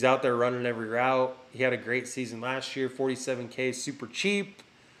 He's out there running every route. He had a great season last year. 47K, super cheap.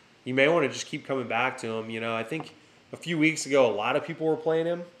 You may want to just keep coming back to him. You know, I think a few weeks ago, a lot of people were playing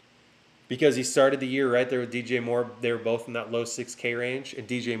him because he started the year right there with DJ Moore. They were both in that low 6K range, and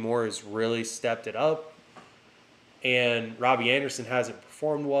DJ Moore has really stepped it up. And Robbie Anderson hasn't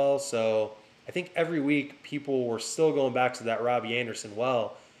performed well, so I think every week people were still going back to that Robbie Anderson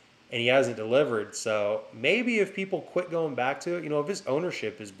well, and he hasn't delivered. So maybe if people quit going back to it, you know, if his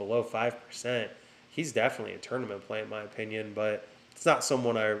ownership is below 5%, he's definitely a tournament play in my opinion, but it's not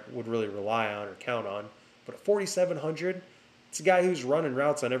someone I would really rely on or count on. But at 4,700, it's a guy who's running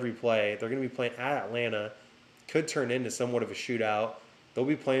routes on every play. They're going to be playing at Atlanta. Could turn into somewhat of a shootout. They'll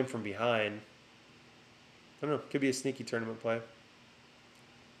be playing from behind. I don't know. Could be a sneaky tournament play.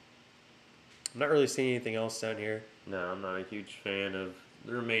 I'm not really seeing anything else down here. No, I'm not a huge fan of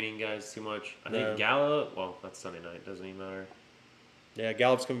the remaining guys too much. I No. think Gallup, well, that's Sunday night. Doesn't even matter. Yeah,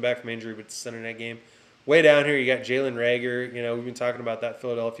 Gallup's coming back from injury, but it's a Sunday night game. Way down here, you got Jalen Reagor. You know, we've been talking about that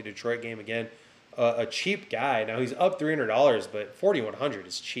Philadelphia-Detroit game again. A cheap guy. Now, he's up $300, but 4,100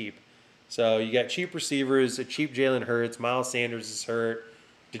 is cheap. So you got cheap receivers, a cheap Jalen Hurts. Miles Sanders is hurt.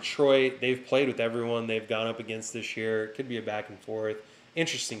 Detroit, they've played with everyone they've gone up against this year. Could be a back and forth.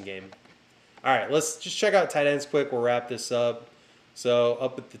 Interesting game. All right, let's just check out tight ends quick. We'll wrap this up. So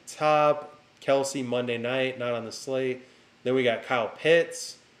up at the top, Kelsey Monday night, not on the slate. Then we got Kyle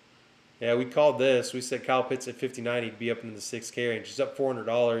Pitts. Yeah, we called this. We said Kyle Pitts at 59, he'd be up into the 6K range. He's up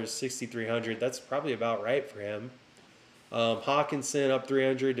 $400, 6,300. That's probably about right for him. Hawkinson up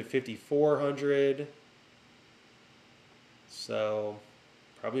 300 to 5,400. So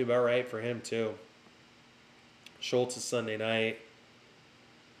probably about right for him too. Schultz is Sunday night.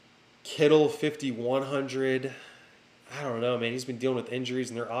 Kittle 5,100. I don't know, man. He's been dealing with injuries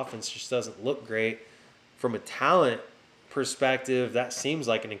and their offense just doesn't look great. From a talent perspective, that seems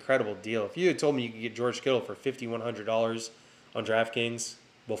like an incredible deal. If you had told me you could get George Kittle for $5,100 on DraftKings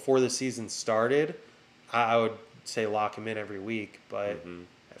before the season started, I would say lock him in every week. But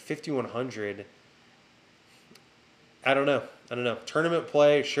at 5,100, I don't know. Tournament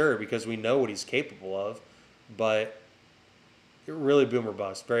play, sure, because we know what he's capable of, but really boom or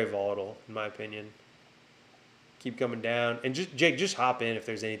bust. Very volatile, in my opinion. Keep coming down. And just Jake, just hop in if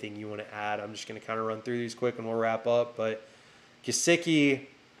there's anything you want to add. I'm just going to kind of run through these quick and we'll wrap up. But Gesicki,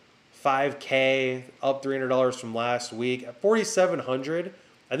 $5K, up $300 from last week. At 4,700,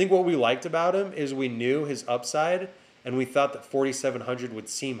 I think what we liked about him is we knew his upside, and we thought that 4,700 would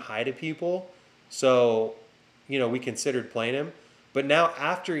seem high to people. So, you know, we considered playing him. But now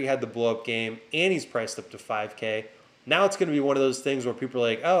after he had the blow-up game and he's priced up to 5K, now it's going to be one of those things where people are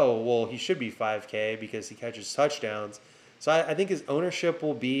like, oh, well, he should be 5K because he catches touchdowns. So I think his ownership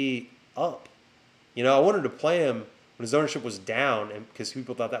will be up. You know, I wanted to play him when his ownership was down and because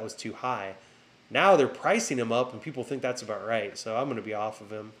people thought that was too high. Now they're pricing him up and people think that's about right. So I'm going to be off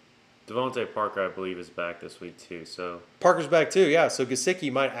of him. Devontae Parker, I believe, is back this week too. So Parker's back too, yeah. So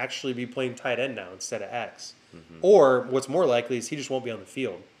Gesicki might actually be playing tight end now instead of X. Or what's more likely is he just won't be on the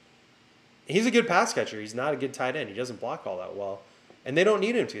field. He's a good pass catcher. He's not a good tight end. He doesn't block all that well. And they don't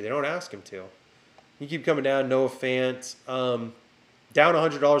need him to. They don't ask him to. You keep coming down. Noah Fant. Down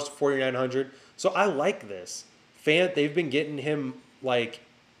 $100 to 4,900. So I like this. Fant, they've been getting him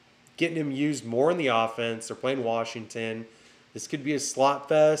used more in the offense. They're playing Washington. This could be a slot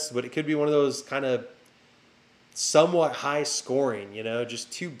fest, but it could be one of those kind of somewhat high scoring,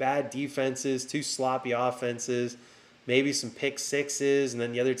 just two bad defenses, two sloppy offenses, maybe some pick sixes, and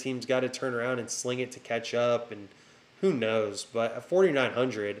then the other team's got to turn around and sling it to catch up, and who knows. But at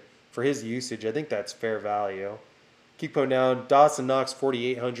 4,900 for his usage, I think that's fair value. Keep going down. Dawson Knox,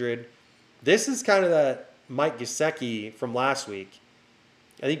 4,800. This is kind of that Mike Gesicki from last week.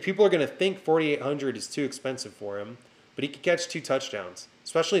 I think people are going to think 4,800 is too expensive for him, but he could catch 2 touchdowns,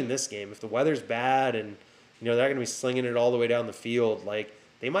 especially in this game. If the weather's bad and they're going to be slinging it all the way down the field, like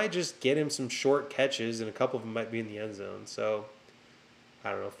they might just get him some short catches, and a couple of them might be in the end zone. So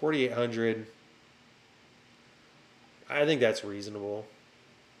I don't know, 4,800. I think that's reasonable,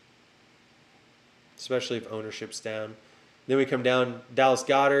 especially if ownership's down. Then we come down, Dallas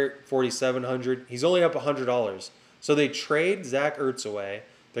Goedert, 4,700. He's only up $100. So they trade Zach Ertz away.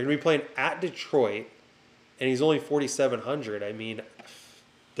 They're going to be playing at Detroit, and he's only 4,700. I mean,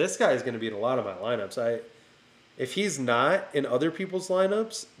 this guy is going to be in a lot of my lineups. If he's not in other people's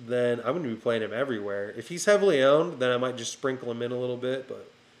lineups, then I'm going to be playing him everywhere. If he's heavily owned, then I might just sprinkle him in a little bit.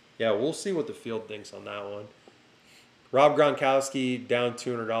 But, yeah, we'll see what the field thinks on that one. Rob Gronkowski down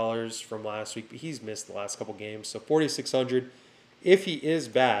 $200 from last week, but he's missed the last couple games. So 4,600. If he is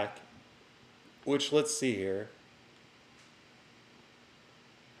back, which let's see here.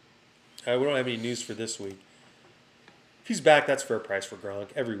 We don't have any news for this week. If he's back, that's fair price for Gronk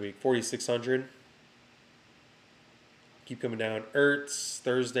every week. 4,600. Keep coming down. Ertz,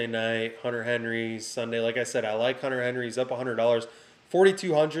 Thursday night. Hunter Henry, Sunday. Like I said, I like Hunter Henry. He's up $100.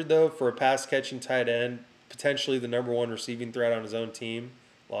 4,200 though for a pass catching tight end. Potentially the number one receiving threat on his own team.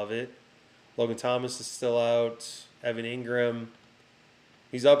 Love it. Logan Thomas is still out. Evan Ingram.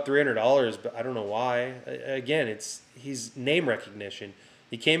 He's up $300, but I don't know why. Again, he's name recognition.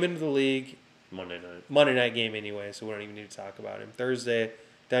 He came into the league Monday night game anyway, so we don't even need to talk about him. Thursday,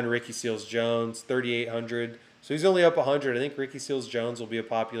 down to Ricky Seals-Jones, 3,800. So he's only up 100. I think Ricky Seals-Jones will be a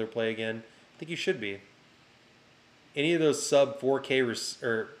popular play again. I think he should be. Any of those sub 4K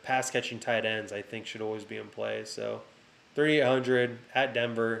or pass catching tight ends, I think, should always be in play. So 3,800 at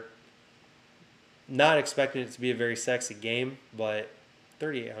Denver. Not expecting it to be a very sexy game, but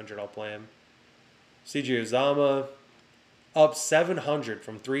 3,800 I'll play him. CJ Uzomah up 700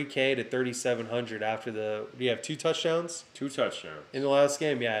 from 3K to 3,700 after do you have 2 touchdowns? 2 touchdowns. In the last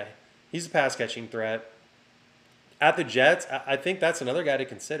game, yeah. He's a pass catching threat. At the Jets, I think that's another guy to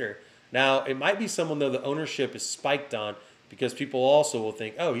consider. Now, it might be someone, though, the ownership is spiked on because people also will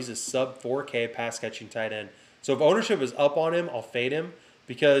think, oh, he's a sub 4K pass catching tight end. So if ownership is up on him, I'll fade him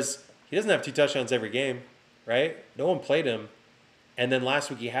because he doesn't have 2 touchdowns every game, right? No one played him. And then last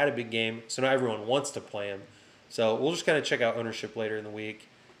week he had a big game, so now everyone wants to play him. So we'll just kind of check out ownership later in the week.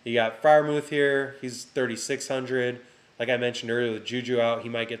 You got Freiermuth here. He's 3,600. Like I mentioned earlier, with Juju out, he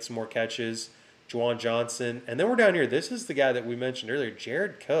might get some more catches. Juwan Johnson. And then we're down here. This is the guy that we mentioned earlier,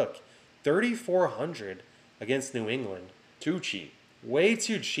 Jared Cook. 3,400 against New England. Too cheap. Way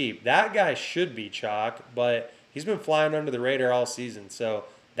too cheap. That guy should be chalk, but he's been flying under the radar all season. So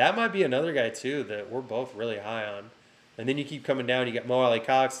that might be another guy, too, that we're both really high on. And then you keep coming down. You got Mo Alley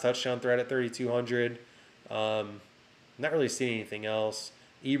Cox, touchdown threat at 3,200. Not really seeing anything else.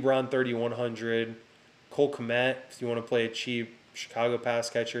 Ebron, 3,100. Cole Kmet, if you want to play a cheap Chicago pass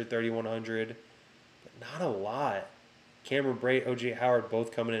catcher, 3,100. But not a lot. Cameron Brate, O.J. Howard,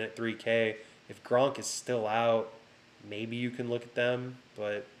 both coming in at 3K. If Gronk is still out, maybe you can look at them,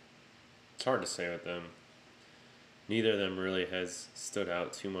 but it's hard to say with them. Neither of them really has stood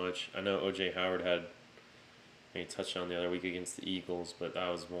out too much. I know O.J. Howard had a touchdown the other week against the Eagles, but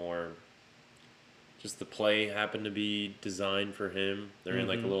that was more just the play happened to be designed for him. They're in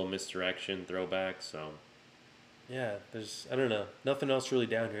like a little misdirection throwback, so. Yeah, I don't know. Nothing else really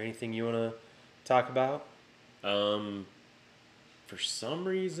down here. Anything you want to talk about? For some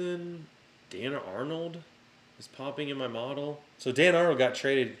reason, Dan Arnold is popping in my model. So Dan Arnold got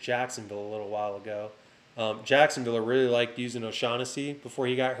traded to Jacksonville a little while ago. Jacksonville really liked using O'Shaughnessy before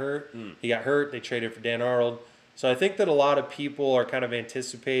he got hurt. He got hurt. They traded for Dan Arnold. So I think that a lot of people are kind of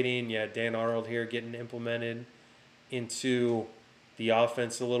anticipating, Dan Arnold here getting implemented into the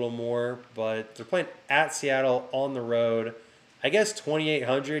offense a little more. But they're playing at Seattle on the road. I guess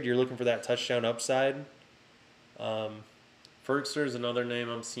 2,800, you're looking for that touchdown upside. Ferkster is another name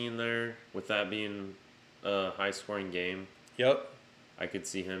I'm seeing there, with that being a high-scoring game. Yep. I could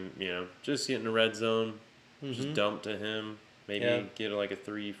see him, just getting a red zone, just dump to him, maybe get like a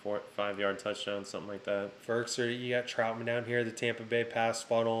 3, 4, 5-yard touchdown, something like that. Ferkster, you got Troutman down here, the Tampa Bay pass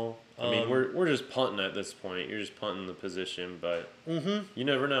funnel. I mean, we're just punting at this point. You're just punting the position, but you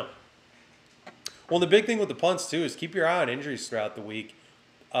never know. Well, the big thing with the punts, too, is keep your eye on injuries throughout the week.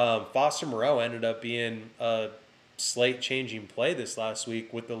 Foster Moreau ended up being a slate-changing play this last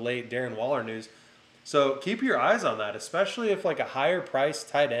week with the late Darren Waller news. So keep your eyes on that, especially if like a higher-priced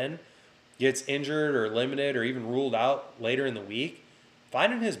tight end gets injured or limited or even ruled out later in the week.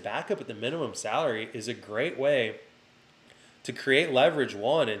 Finding his backup at the minimum salary is a great way to create leverage,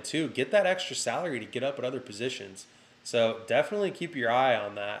 one, and two, get that extra salary to get up at other positions. So definitely keep your eye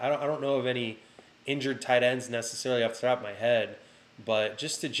on that. I don't know of any injured tight ends necessarily off the top of my head, but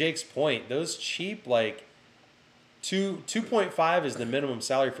just to Jake's point, those cheap, like 2.5 is the minimum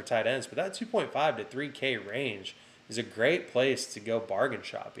salary for tight ends, but that 2.5 to 3K range is a great place to go bargain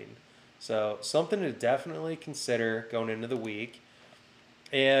shopping. So something to definitely consider going into the week.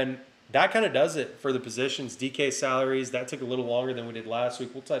 And that kind of does it for the positions. DK salaries, that took a little longer than we did last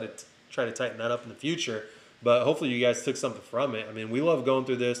week. We'll try to tighten that up in the future. But hopefully you guys took something from it. I mean, we love going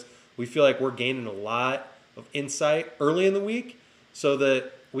through this. We feel like we're gaining a lot of insight early in the week so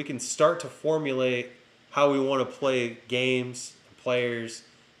that we can start to formulate how we want to play games, players,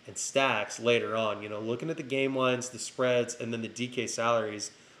 and stacks later on. You know, looking at the game lines, the spreads, and then the DK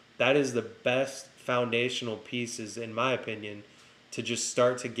salaries, that is the best foundational pieces, in my opinion, to just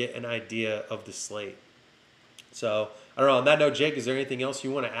start to get an idea of the slate. So, I don't know. On that note, Jake, is there anything else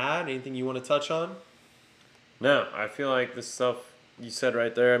you want to add? Anything you want to touch on? No, I feel like the stuff you said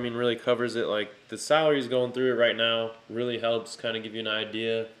right there, I mean, really covers it. Like, the salaries going through it right now really helps kind of give you an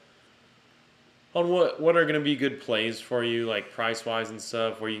idea on what are going to be good plays for you, like price-wise and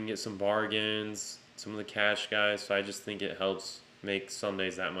stuff, where you can get some bargains, some of the cash guys. So I just think it helps make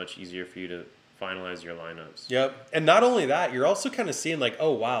Sundays that much easier for you to finalize your lineups. Yep. And not only that, you're also kind of seeing like,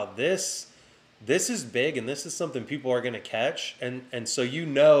 oh, wow, this is big and this is something people are going to catch. And so you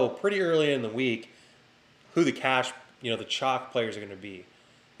know pretty early in the week who the cash, the chalk players are going to be.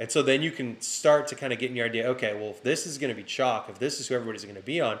 And so then you can start to kind of get in your idea, okay, well, if this is going to be chalk, if this is who everybody's going to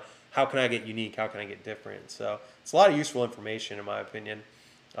be on, how can I get unique? How can I get different? So it's a lot of useful information, in my opinion.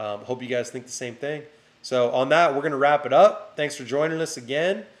 Hope you guys think the same thing. So on that, we're going to wrap it up. Thanks for joining us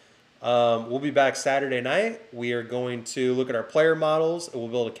again. We'll be back Saturday night. We are going to look at our player models, and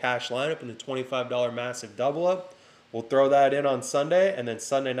we'll build a cash lineup in the $25 massive double up. We'll throw that in on Sunday, and then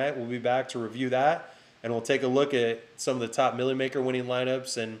Sunday night we'll be back to review that, and we'll take a look at some of the top Millie Maker winning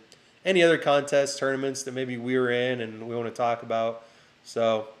lineups and any other contests, tournaments that maybe we were in and we want to talk about.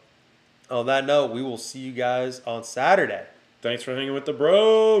 So on that note, we will see you guys on Saturday. Thanks for hanging with the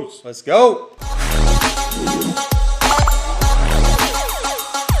bros. Let's go.